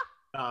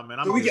 Nah, man,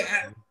 So we can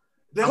add.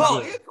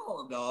 Call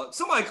him, dog.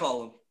 Somebody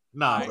call him.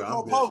 Nah, bro.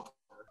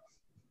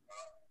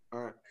 All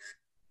right.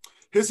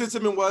 His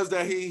sentiment was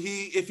that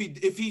if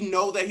he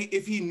knew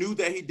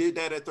that he did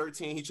that at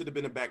 13, he should have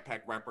been a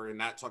backpack rapper and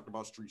not talked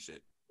about street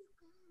shit.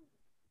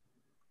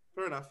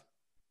 Fair enough.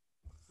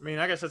 I mean,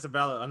 I guess that's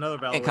another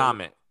valid. And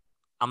comment.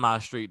 I'm not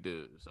a street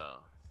dude, so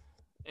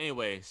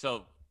anyway.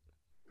 So,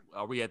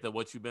 are we at the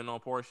what you been on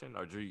portion,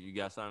 or Drew? You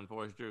got something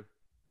for us, Drew?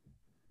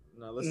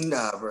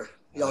 Nah, bro.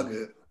 Y'all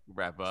good.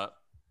 Wrap up.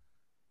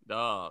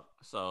 Dog,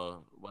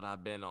 so what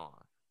I've been on,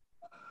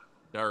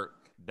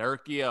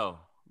 Durkio,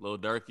 Lil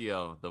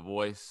Durkio, The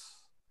Voice.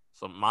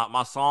 So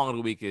my song of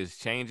the week is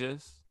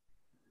Changes.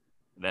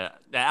 Some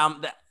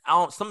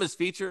of his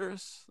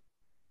features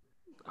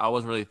I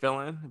wasn't really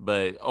feeling,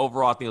 but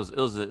overall I think it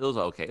was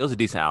okay. It was a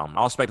decent album.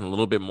 I was expecting a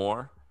little bit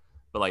more,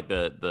 but like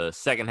the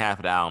second half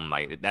of the album,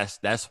 like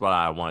that's what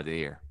I wanted to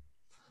hear.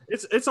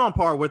 It's on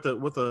par with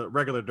a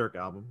regular Durk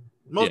album.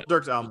 Most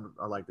Durk's albums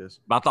are like this.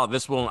 But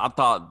I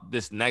thought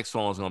this next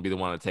one was gonna be the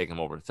one to take him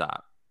over the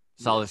top.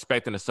 So I was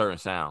expecting a certain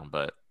sound,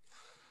 but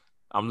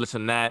I'm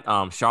listening to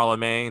that.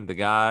 Charlemagne, The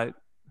Guide,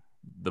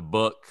 the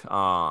book,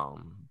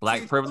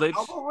 Black Privilege.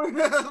 What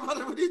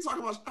are you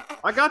talking about?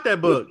 I got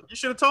that book. You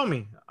should have told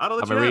me.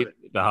 I've been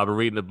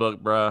reading the book,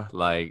 bro.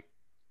 Like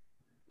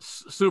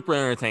super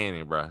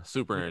entertaining, bro.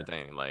 Super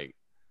entertaining. Like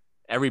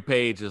every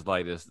page is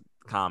like this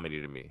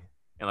comedy to me,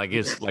 and like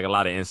it's like a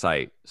lot of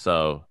insight.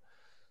 So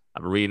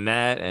I've been reading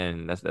that,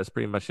 and that's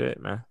pretty much it,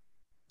 man.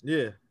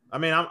 Yeah, I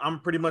mean, I'm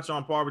pretty much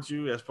on par with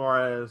you as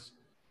far as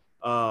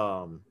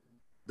the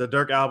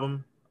Durk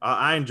album.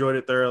 I enjoyed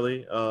it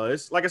thoroughly.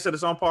 It's like I said,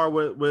 it's on par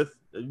with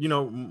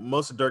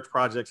most of Durk's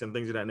projects and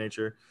things of that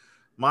nature.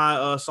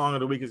 My song of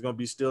the week is gonna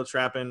be "Still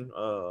Trapping,"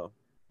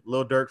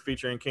 Lil Durk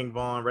featuring King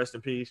Von. Rest in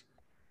peace.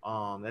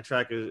 That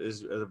track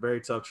is a very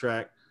tough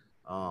track.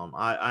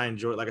 I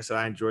enjoyed, like I said,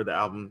 I enjoyed the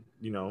album.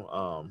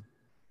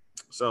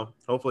 So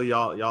hopefully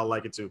y'all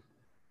like it too.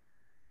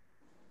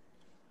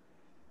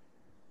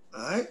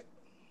 All right,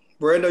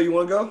 Brando, you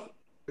want to go?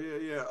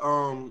 Yeah.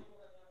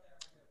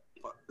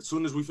 As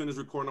soon as we finish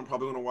recording, I'm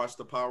probably gonna watch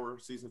the Power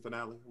season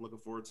finale. I'm looking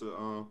forward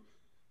to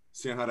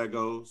seeing how that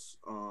goes.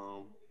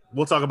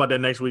 We'll talk about that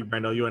next week,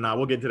 Brando. You and I.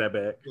 We'll get to that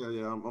bag.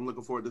 Yeah. I'm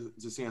looking forward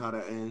to seeing how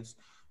that ends.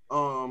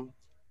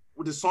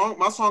 with the song.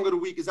 My song of the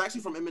week is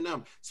actually from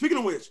Eminem. Speaking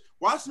of which,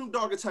 why Snoop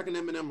Dogg attacking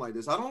Eminem like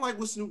this? I don't like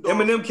what Snoop Dogg.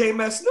 Eminem came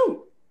at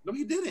Snoop. No,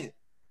 he didn't.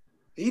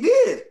 He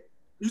did.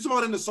 You talking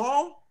about in the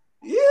song?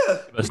 Yeah.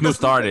 But Snoop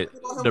started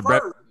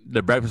the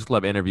the Breakfast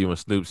Club interview when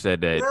Snoop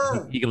said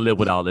that he can live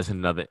without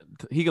listening to nothing.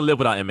 He can live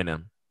without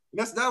Eminem.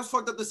 That was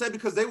fucked up to say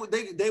because they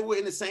were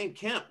in the same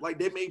camp. Like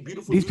they made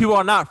beautiful. These people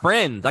are not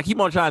friends. I keep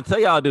on trying to tell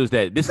y'all dudes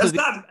that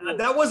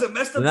that wasn't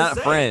messed up. They're not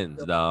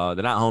friends, dog.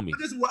 They're not homies.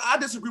 I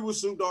disagree with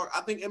Snoop Dogg.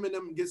 I think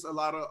Eminem gets a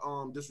lot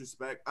of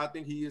disrespect. I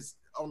think he is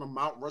on the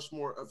Mount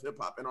Rushmore of hip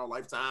hop in our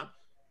lifetime.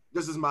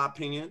 This is my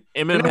opinion.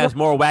 Eminem has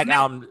more whack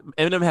albums.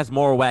 Eminem has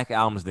more whack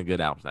albums than good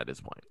albums at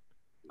this point.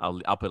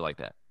 I'll put it like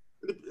that.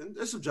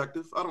 It's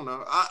subjective. I don't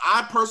know.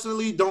 I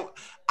personally don't.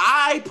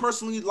 I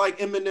personally like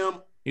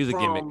Eminem. He's a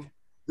gimmick.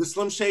 The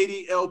Slim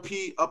Shady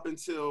LP up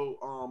until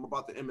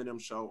about the Eminem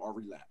show or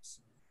Relapse.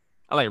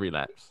 I like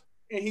Relapse.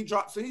 And he's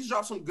dropped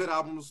some good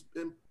albums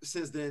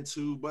since then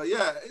too. But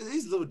yeah,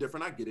 he's a little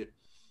different. I get it.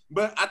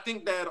 But I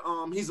think that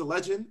he's a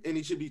legend and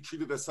he should be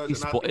treated as such.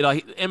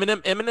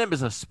 Eminem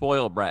is a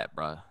spoiled brat,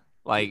 bro.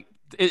 Like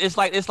it's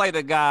like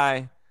the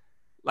guy,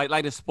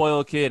 like the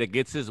spoiled kid that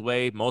gets his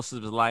way most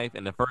of his life,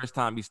 and the first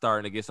time he's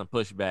starting to get some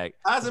pushback.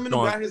 How's Eminem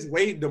got his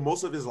way the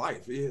most of his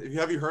life?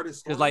 Have you heard his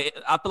story? Because like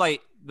I feel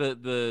like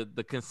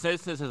the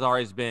consensus has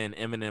always been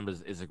Eminem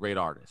is a great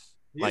artist.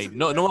 Like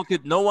no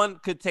one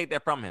could take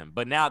that from him.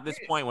 But now at this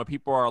point, when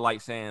people are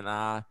like saying,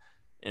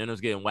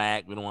 Eminem's getting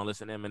whacked, we don't want to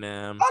listen to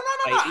Eminem. Oh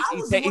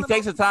no. He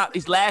takes the time.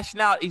 He's lashing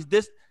out. He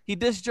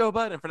dissed Joe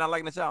Budden for not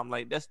liking this album.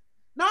 Like that's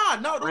no.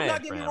 Don't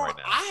get me wrong. Right,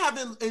 I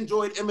haven't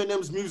enjoyed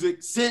Eminem's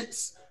music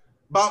since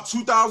about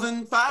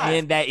 2005,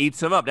 and that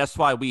eats him up. That's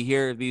why we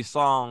hear these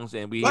songs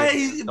and we. But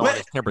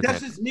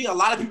that's just me. A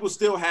lot of people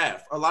still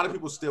have.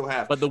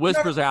 But the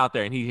whispers are out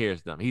there, and he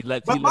hears them.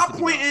 But my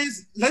point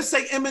is, let's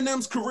say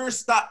Eminem's career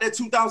stopped at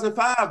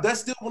 2005. That's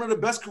still one of the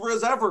best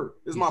careers ever.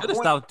 Is my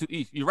point.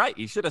 You're right.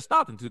 He should have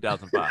stopped in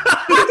 2005.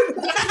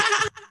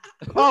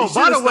 Oh,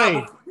 by the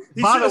way.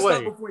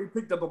 Before he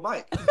picked up a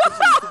mic.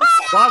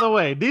 By the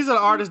way, these are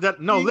the artists that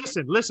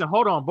listen,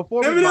 hold on.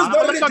 Before I'm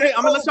gonna let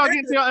y'all get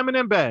into your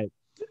Eminem bag.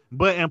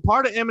 But and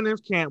part of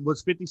Eminem's camp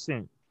was 50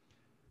 Cent.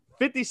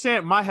 50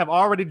 Cent might have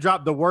already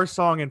dropped the worst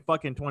song in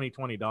fucking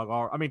 2020, dog.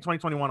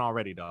 2021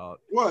 already, dog.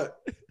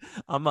 What?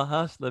 I'm a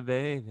hustler,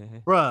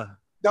 baby. Bruh.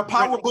 The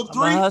Power Book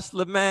 3? I'm a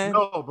hustler, man.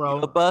 No, bro.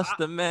 I'm a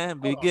buster,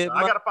 man. I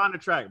gotta find the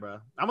track, bro.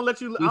 I'm gonna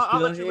let you. I'll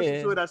let you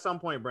listen to it at some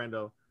point,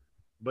 Brando.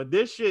 But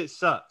this shit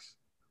sucks.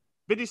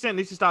 50 Cent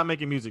needs to stop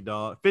making music,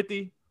 dog.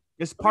 50,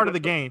 it's part of the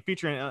game,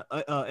 featuring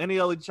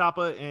NEL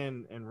Choppa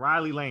and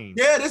Riley Lane.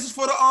 Yeah, this is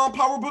for the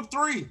Power Book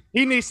 3.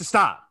 He needs to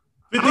stop.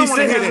 50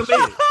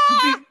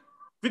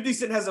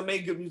 Cent hasn't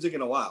made good music in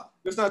a while.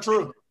 That's not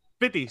true.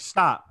 50,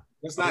 stop.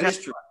 That's not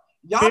true.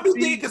 Y'all be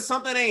thinking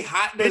something ain't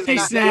hot. 50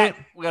 Cent.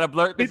 We gotta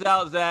blurt this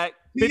out, Zach.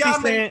 50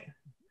 Cent,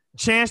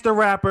 Chance the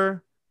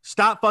Rapper,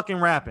 stop fucking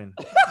rapping.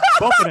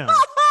 Both of them.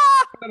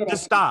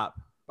 Just stop.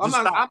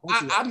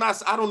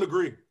 I don't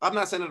agree. I'm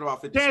not saying it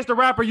about 50 Cent. Chance the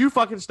Rapper, you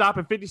fucking stop,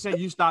 and 50 Cent,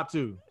 you stop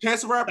too.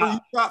 Chance the Rapper, you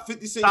stop.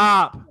 50 Cent.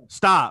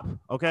 Stop.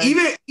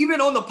 Okay.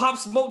 Even on the Pop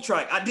Smoke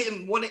track, I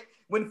didn't want it.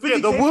 When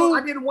 50 came on,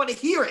 I didn't want to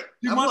hear it.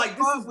 I'm like,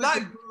 this is not.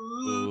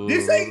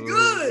 This ain't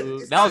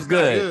good. That was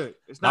good.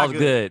 That was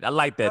good. I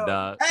like that,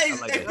 dog. Hey,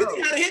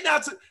 50 had a hit now.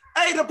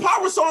 Hey, the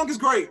Power song is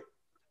great.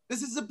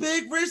 This is a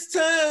big rich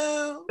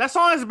town. That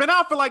song has been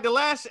out for like the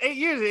last 8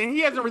 years, and he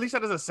hasn't released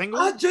that as a single.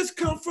 I just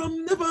come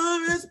from the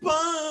forest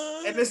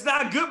pond. And it's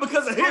not good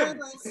because of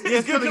him.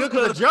 It's good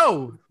because of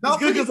Joe. No, it's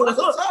good because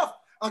of tough.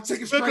 I'll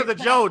take it straight. It's good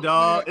because of Joe,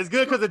 dog. It's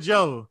good because of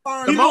Joe.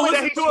 The moment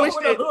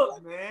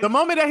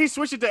that he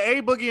switched it to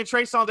A Boogie and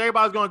Trey Songz,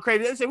 everybody was going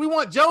crazy. They said, we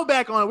want Joe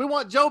back on it.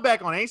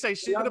 They ain't say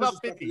shit about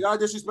 50. Y'all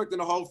disrespecting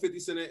the whole 50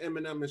 Cent and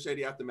Eminem and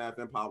Shady Aftermath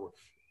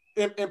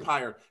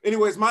Empire.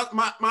 Anyways,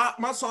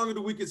 my song of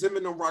the week is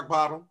Eminem Rock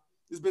Bottom.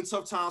 It's been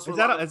tough times. Is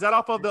that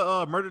off of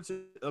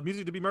the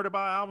Music to Be Murdered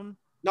By album?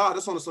 No,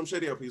 that's on the Some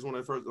Shady LP. It's one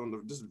of the first.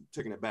 Just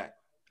taking it back.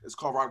 It's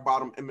called Rock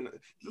Bottom. Eminem.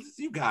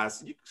 You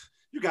guys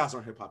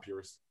aren't hip hop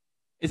purists.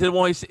 Is it the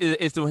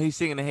one he's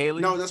singing to Haley?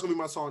 No, that's gonna be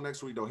my song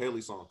next week though.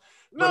 Haley's song.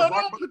 No,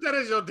 don't put that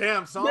as your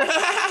damn song.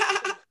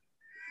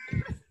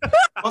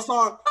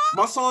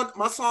 my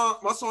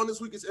song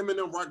this week is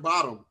Eminem Rock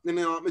Bottom. And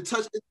it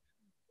touched.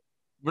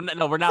 We're not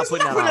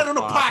putting that on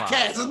the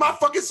podcast. It's my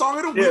fucking song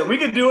of the week. Yeah, we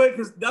can do it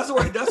because that's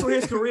where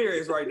his career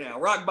is right now.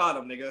 Rock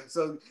bottom, nigga.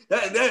 So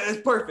that is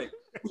perfect.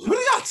 Y'all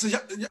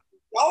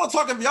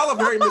are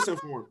very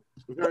misinformed.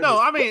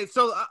 I mean,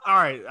 so all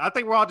right. I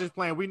think we're all just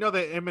playing. We know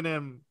that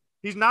Eminem.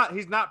 He's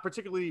not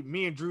particularly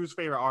me and Drew's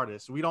favorite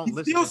artist. We don't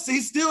listen.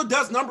 He still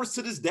does numbers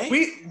to this day.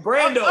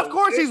 Brando. Of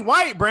course, he's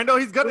white. Brando.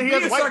 He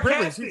has white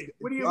privilege.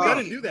 What are you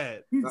gonna do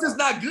that? He's just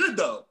not good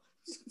though.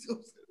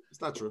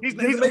 It's not true. He's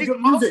music.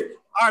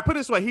 All right, put it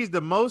this way: he's the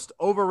most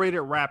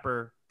overrated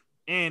rapper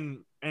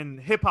in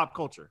hip hop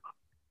culture.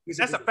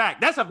 That's a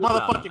fact. That's a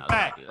motherfucking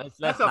fact.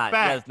 That's a fact.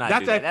 Let's not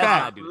That's do a that.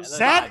 fact. Let's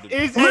not do That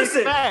is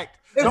Listen, a fact.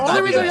 if The only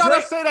Drake- reason y'all don't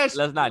Drake- say that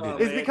Let's not do Oh,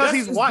 that. is man, because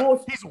that's he's white.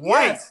 bullshit. He's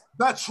white. Yes.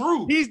 Not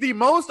true. He's the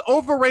most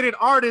overrated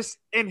artist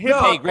in hip Hey,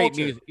 hop great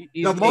culture. music.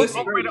 He's No, The but most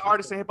listen, overrated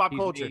artist in hip hop He's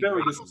culture. very I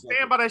will disrespectful.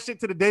 stand by that shit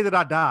to the day that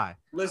I die.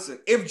 Listen,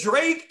 if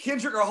Drake,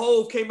 Kendrick, or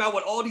Hove came out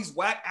with all these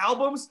whack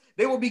albums,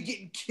 they would be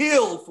getting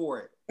killed for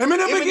it. Eminem been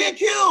Eminem- getting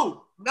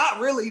killed. Not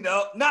really,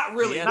 though. Not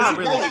really. Yeah, not He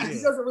really. doesn't-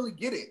 He doesn't really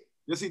get it.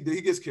 Yes, he did.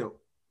 He gets killed.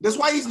 That's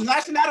why he's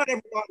lashing out at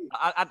everybody.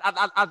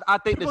 I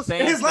think the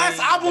same. His last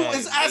thing album, that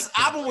his last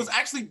Drake album was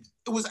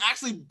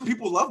actually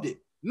people loved it.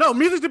 No,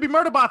 Music to Be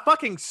Murdered by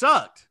fucking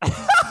sucked.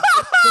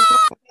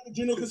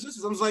 General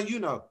consensus. I'm just letting you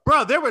know.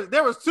 Bro, there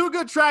was two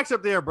good tracks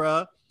up there,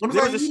 bro. I'm There just was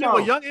the letting shit you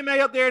with know. Young M.A.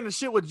 up there and the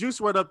shit with Juice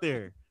WRLD up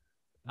there.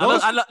 No.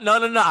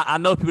 I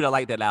know people that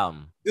like that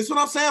album. This is what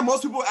I'm saying.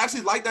 Most people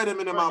actually like that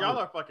Eminem Bro, y'all album.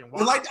 are fucking They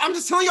wild. like, I'm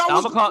just telling y'all. I'm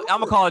what's gonna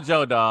going on. call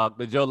Joe, dog.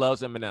 But Joe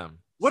loves Eminem.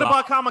 What So,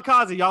 about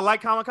Kamikaze? Y'all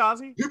like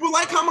Kamikaze? People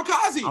like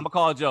Kamikaze. I'm gonna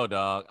call Joe,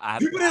 dog.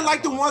 People didn't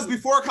like the ones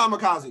before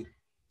Kamikaze.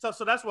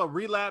 So that's what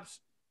Relapse.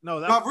 No,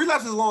 that No,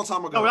 Relapse is a long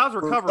time ago. no, that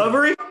was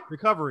Recovery.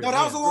 Recovery. No,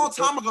 that was yeah. a long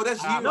time ago.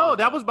 That's years. No,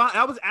 that was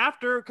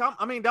after.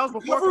 I mean, that was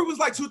before. Recovery was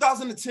like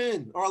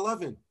 2010 or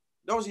 11.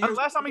 That was That's years.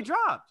 the last time he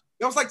dropped.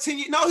 That was like 10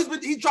 years. No,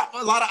 he dropped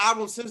a lot of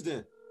albums since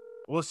then.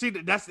 Well, see,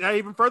 that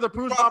even further He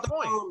proves my dropped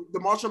point. the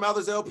Marshall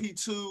Mathers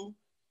LP2.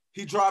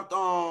 He dropped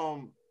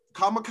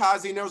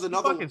Kamikaze, and there was He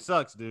another fucking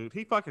sucks, dude.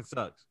 He fucking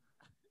sucks.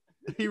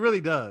 He really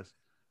does.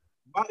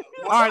 one.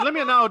 All right, let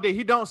me know that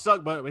he don't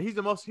suck, but he's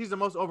the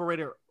most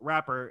overrated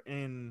rapper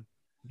in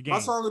the game. My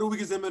song of the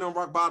week is Eminem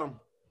Rock Bottom.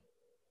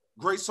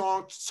 Great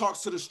song,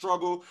 talks to the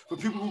struggle for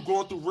people who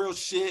going through real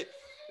shit.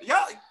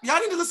 Y'all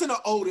need to listen to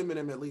old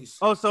Eminem at least.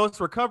 Oh, so it's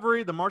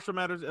Recovery, the Marshall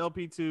Mathers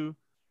LP2,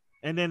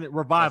 and then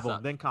Revival,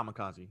 That's then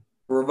Kamikaze.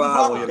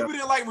 Revival. People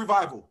didn't like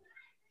Revival.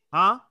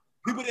 Huh?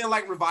 People didn't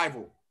like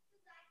Revival.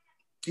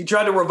 He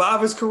tried to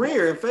revive his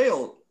career and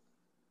failed.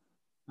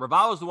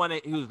 Revival was the one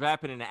that he was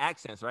rapping in the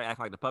accents, right? Act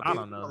like the puppet. I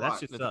don't know. That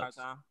shit The entire sucks.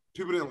 time.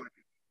 People didn't like it.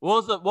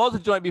 What was the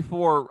joint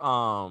before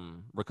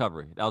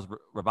Recovery? That was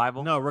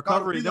Revival. No,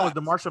 Recovery. That was Relapse.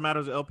 the Marshall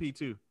Mathers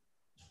LP2.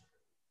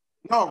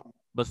 No,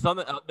 But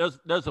something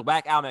there's a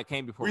whack album that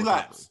came before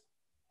Relapse.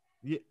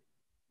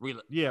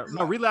 Recovery. Yeah.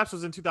 No, Relapse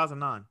was in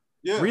 2009.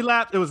 Yeah.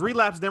 Relapse. It was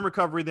Relapse, then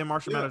Recovery, then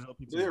Marshall Yeah. Mathers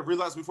LP2. Yeah,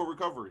 Relapse before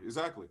Recovery.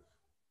 Exactly.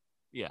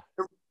 Yeah.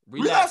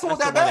 Relapse wasn't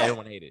that's that the one bad.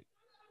 Everyone hated.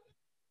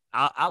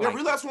 I Yeah, like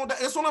Relapse went down.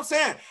 That's what I'm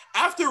saying.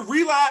 After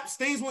Relapse,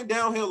 things went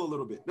downhill a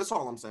little bit. That's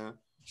all I'm saying.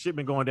 Shit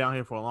been going down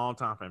here for a long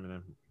time for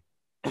Eminem.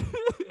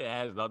 it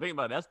has though. Think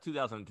about it. That's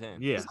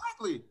 2010. Yeah.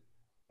 Exactly.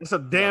 It's a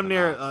damn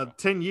near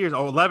 10 years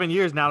or 11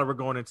 years now that we're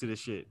going into this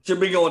shit. Should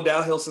be going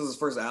downhill since his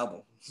first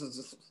album.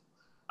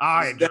 All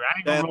right, dude. I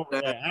ain't gonna roll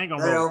with that. I ain't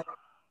gonna roll with that.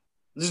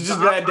 This is just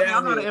I'm bad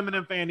not an downhill.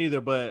 Eminem fan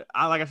either, but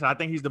like I said, I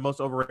think he's the most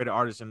overrated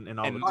artist in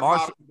all And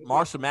of it.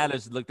 Marshall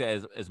Mathers looked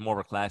at as more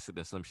of a classic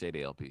than Slim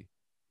Shady LP.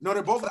 No,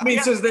 they're both. I mean,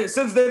 since then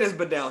it's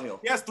been downhill.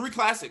 he has 3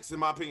 classics in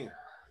my opinion.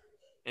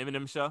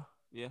 Eminem show.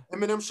 Yeah,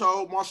 Eminem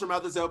Show, Marshall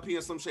Mathers LP,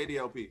 and Slim Shady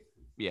LP.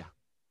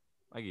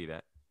 I give you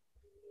that.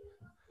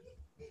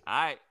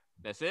 All right,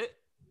 that's it.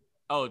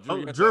 Oh, Drew. Oh,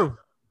 your Drew.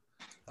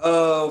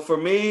 turn. For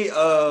me,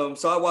 so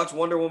I watched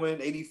Wonder Woman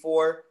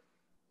 84.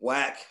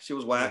 Whack. She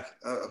was whack.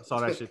 I saw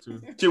that shit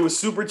too. She was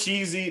super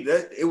cheesy.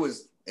 It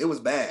was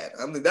bad.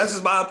 I mean, that's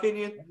just my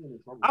opinion.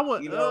 I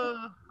wouldn't. You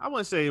know? I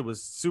wouldn't say it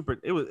was super.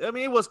 It was. I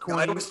mean, it was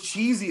corny. It was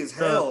cheesy as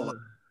hell.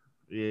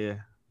 Yeah.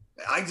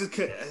 I just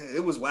couldn't.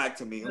 It was whack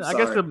to me. I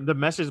guess the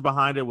message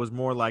behind it was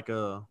more like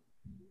a.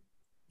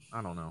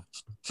 I don't know.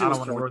 I don't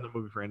want to ruin the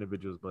movie for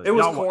individuals, but It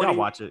was y'all corny.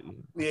 watch it.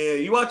 Yeah,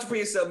 you watch it for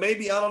yourself.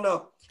 Maybe I don't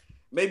know.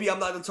 Maybe I'm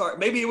not the target.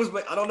 Maybe it was.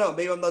 I don't know.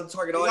 Maybe I'm not the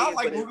target Y'all audience.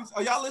 like but movies?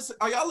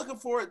 Are y'all looking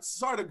for it?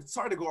 Sorry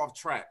to go off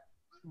track,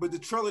 but the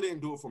trailer didn't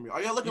do it for me. Are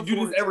y'all you looking do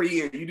for this it? every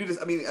year. You do this.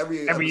 I mean,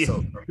 every Every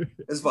episode.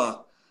 It's fine.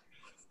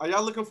 Are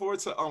y'all looking forward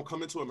to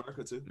Coming to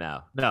America too?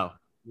 No. No,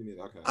 You need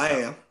okay. I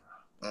am.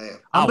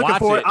 I'll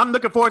watch it. I'm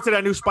looking forward to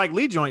that new Spike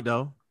Lee joint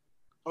though.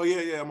 Oh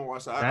yeah, I'm gonna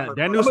watch that.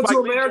 That new Coming Spike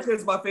to Lee America joint-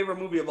 is my favorite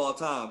movie of all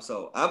time.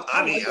 So I'm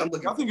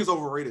looking. I think it's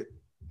overrated.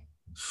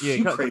 Yeah,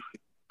 You crazy.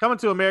 Coming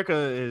to America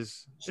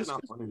is. It's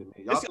not funny to me.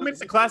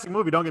 It's a classic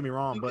movie. Don't get me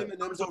wrong, but Eminem's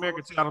Coming to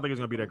America too, I don't think it's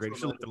gonna be that great. You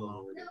should leave it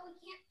alone.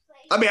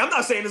 I mean, I'm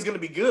not saying it's gonna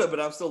be good,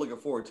 but I'm still looking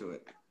forward to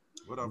it.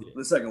 Whatever.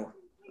 The second one.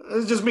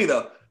 It's just me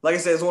though. Like I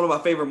said, it's one of my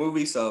favorite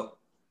movies, so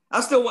I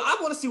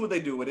want to see what they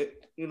do with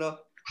it, you know.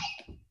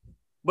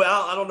 But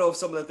I don't know if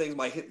some of the things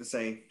might hit the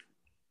same.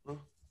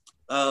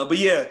 But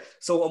yeah,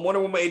 so I'm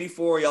Wonder Woman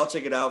 84. Y'all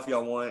check it out if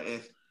y'all want.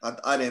 And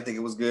I didn't think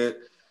it was good.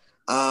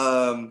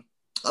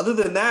 Other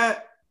than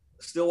that,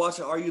 still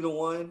watching Are You the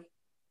One?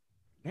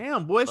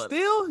 Damn, boy,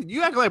 still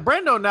you act like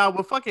Brendo now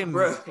with fucking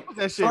Bro. what's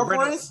that shit.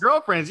 Girlfriends?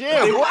 Girlfriends,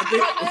 yeah. I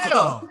think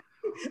Damn.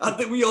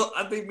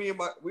 I think me and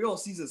we're on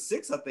season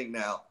 6. I think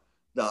now.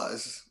 No,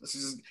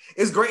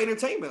 it's great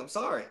entertainment. I'm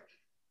sorry.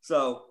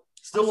 So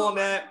still on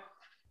that.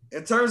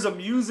 In terms of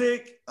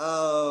music,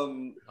 All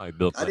right,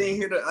 Bill I didn't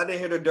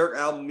hear the Dirk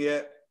album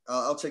yet.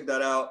 I'll check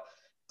that out.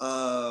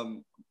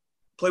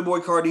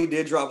 Playboy Cardi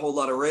did drop a whole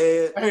lot of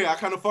red. Hey, I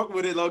kind of fuck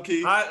with it, low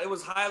key. It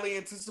was highly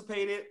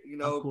anticipated. You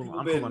know, cool- people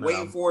I'm been cool on that waiting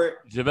album. for it.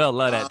 JaVale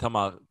love that. Talking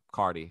about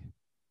Cardi.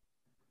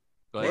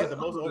 Go Yeah, ahead. the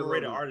most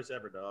overrated artist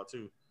ever, dog.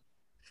 Too.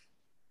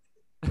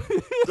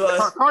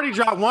 So, Cardi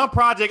dropped one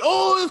project.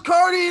 Oh, it's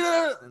Cardi.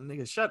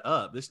 Nigga, shut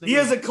up. This nigga. he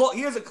has a cult.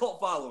 He has a cult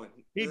following.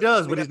 He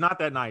does, but he's not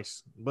that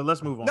nice. But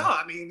let's move on. No,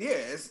 I mean,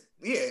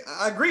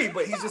 I agree,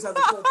 but he just has a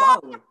cult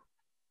following.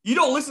 You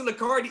don't listen to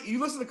Cardi. You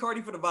listen to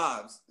Cardi for the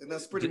vibes, and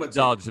that's pretty much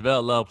Dog, it.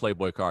 JaVale love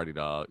Playboy Cardi,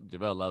 dog.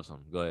 JaVale loves him.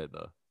 Go ahead,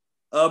 though.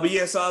 But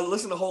yeah, so I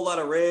listened to a whole lot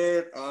of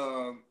Red.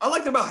 I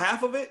liked about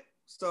half of it.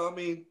 So I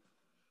mean,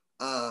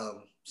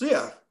 so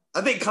yeah,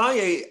 I think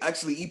Kanye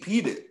actually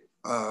EP'd it,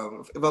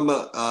 if I'm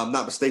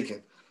not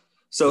mistaken.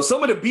 So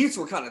some of the beats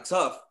were kind of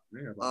tough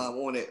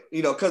on it,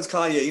 you know, because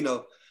Kanye, you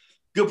know,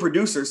 good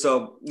producer.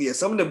 So yeah,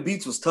 some of the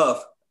beats was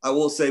tough, I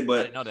will say. I But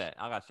didn't know that.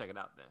 I gotta check it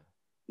out then.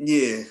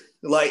 yeah,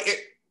 like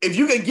if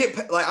you can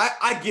get like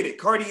I get it.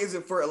 Cardi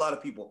isn't for a lot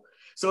of people.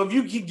 So if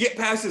you can get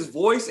past his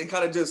voice and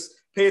kind of just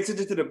pay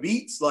attention to the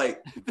beats,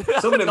 like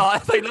some of them. No,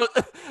 that's how you know.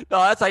 No,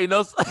 that's how you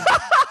know.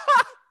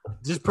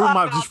 Just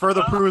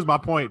further proves my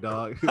point,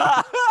 dog.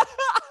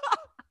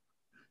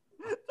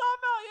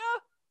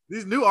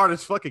 These new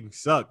artists fucking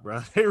suck, bro.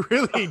 They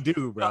really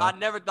do, bro. No, I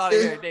never thought of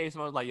every day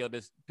someone was like, yo,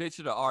 this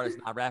picture of the artist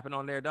not rapping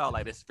on there, dog.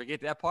 Like, just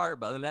forget that part.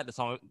 But other than that, the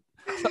song's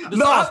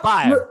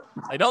fire.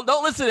 Like, don't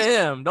listen to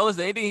him. Don't listen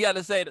to anything he got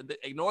to say.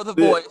 Ignore the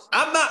voice.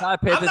 I'm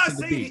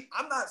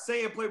not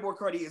saying Playboy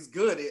Cardi is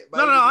good.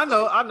 No, I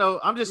know.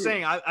 I'm just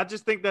saying. I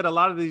just think that a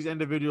lot of these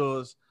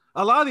individuals,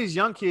 a lot of these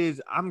young kids,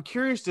 I'm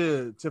curious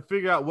to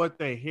figure out what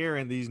they hear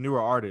in these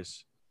newer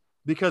artists,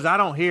 because I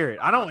don't hear it.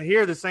 I don't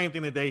hear the same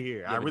thing that they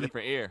hear. I really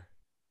different ear.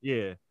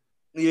 Yeah.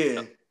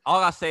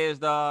 All I say is,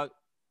 dog,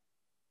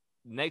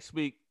 next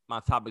week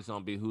my topic's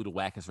gonna be who the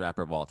wackest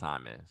rapper of all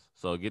time is.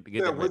 So get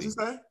What'd ready. you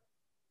say?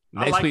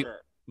 Next week.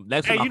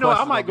 Next week, hey, you know,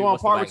 I might go on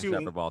par with you.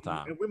 Rapper of all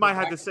time. And we might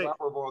have to say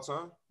Rapper of all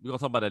time. We're gonna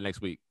talk about that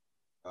next week.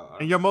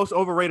 and your most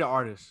overrated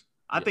artist.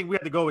 I think we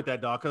have to go with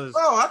that, dog. Because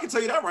I can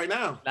tell you that right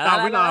now.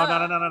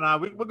 no.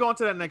 We're going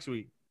to that next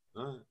week.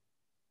 All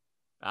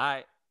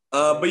right.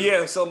 But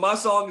yeah, so my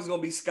song is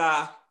gonna be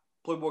Sky,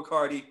 Playboy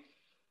Cardi,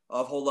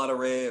 a whole lot of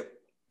red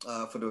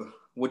for the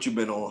What You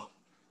Been On.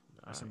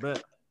 That's a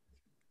bet.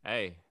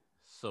 Hey,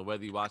 so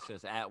whether you watch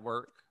this at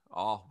work,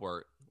 off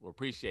work, we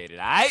appreciate it.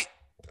 All right.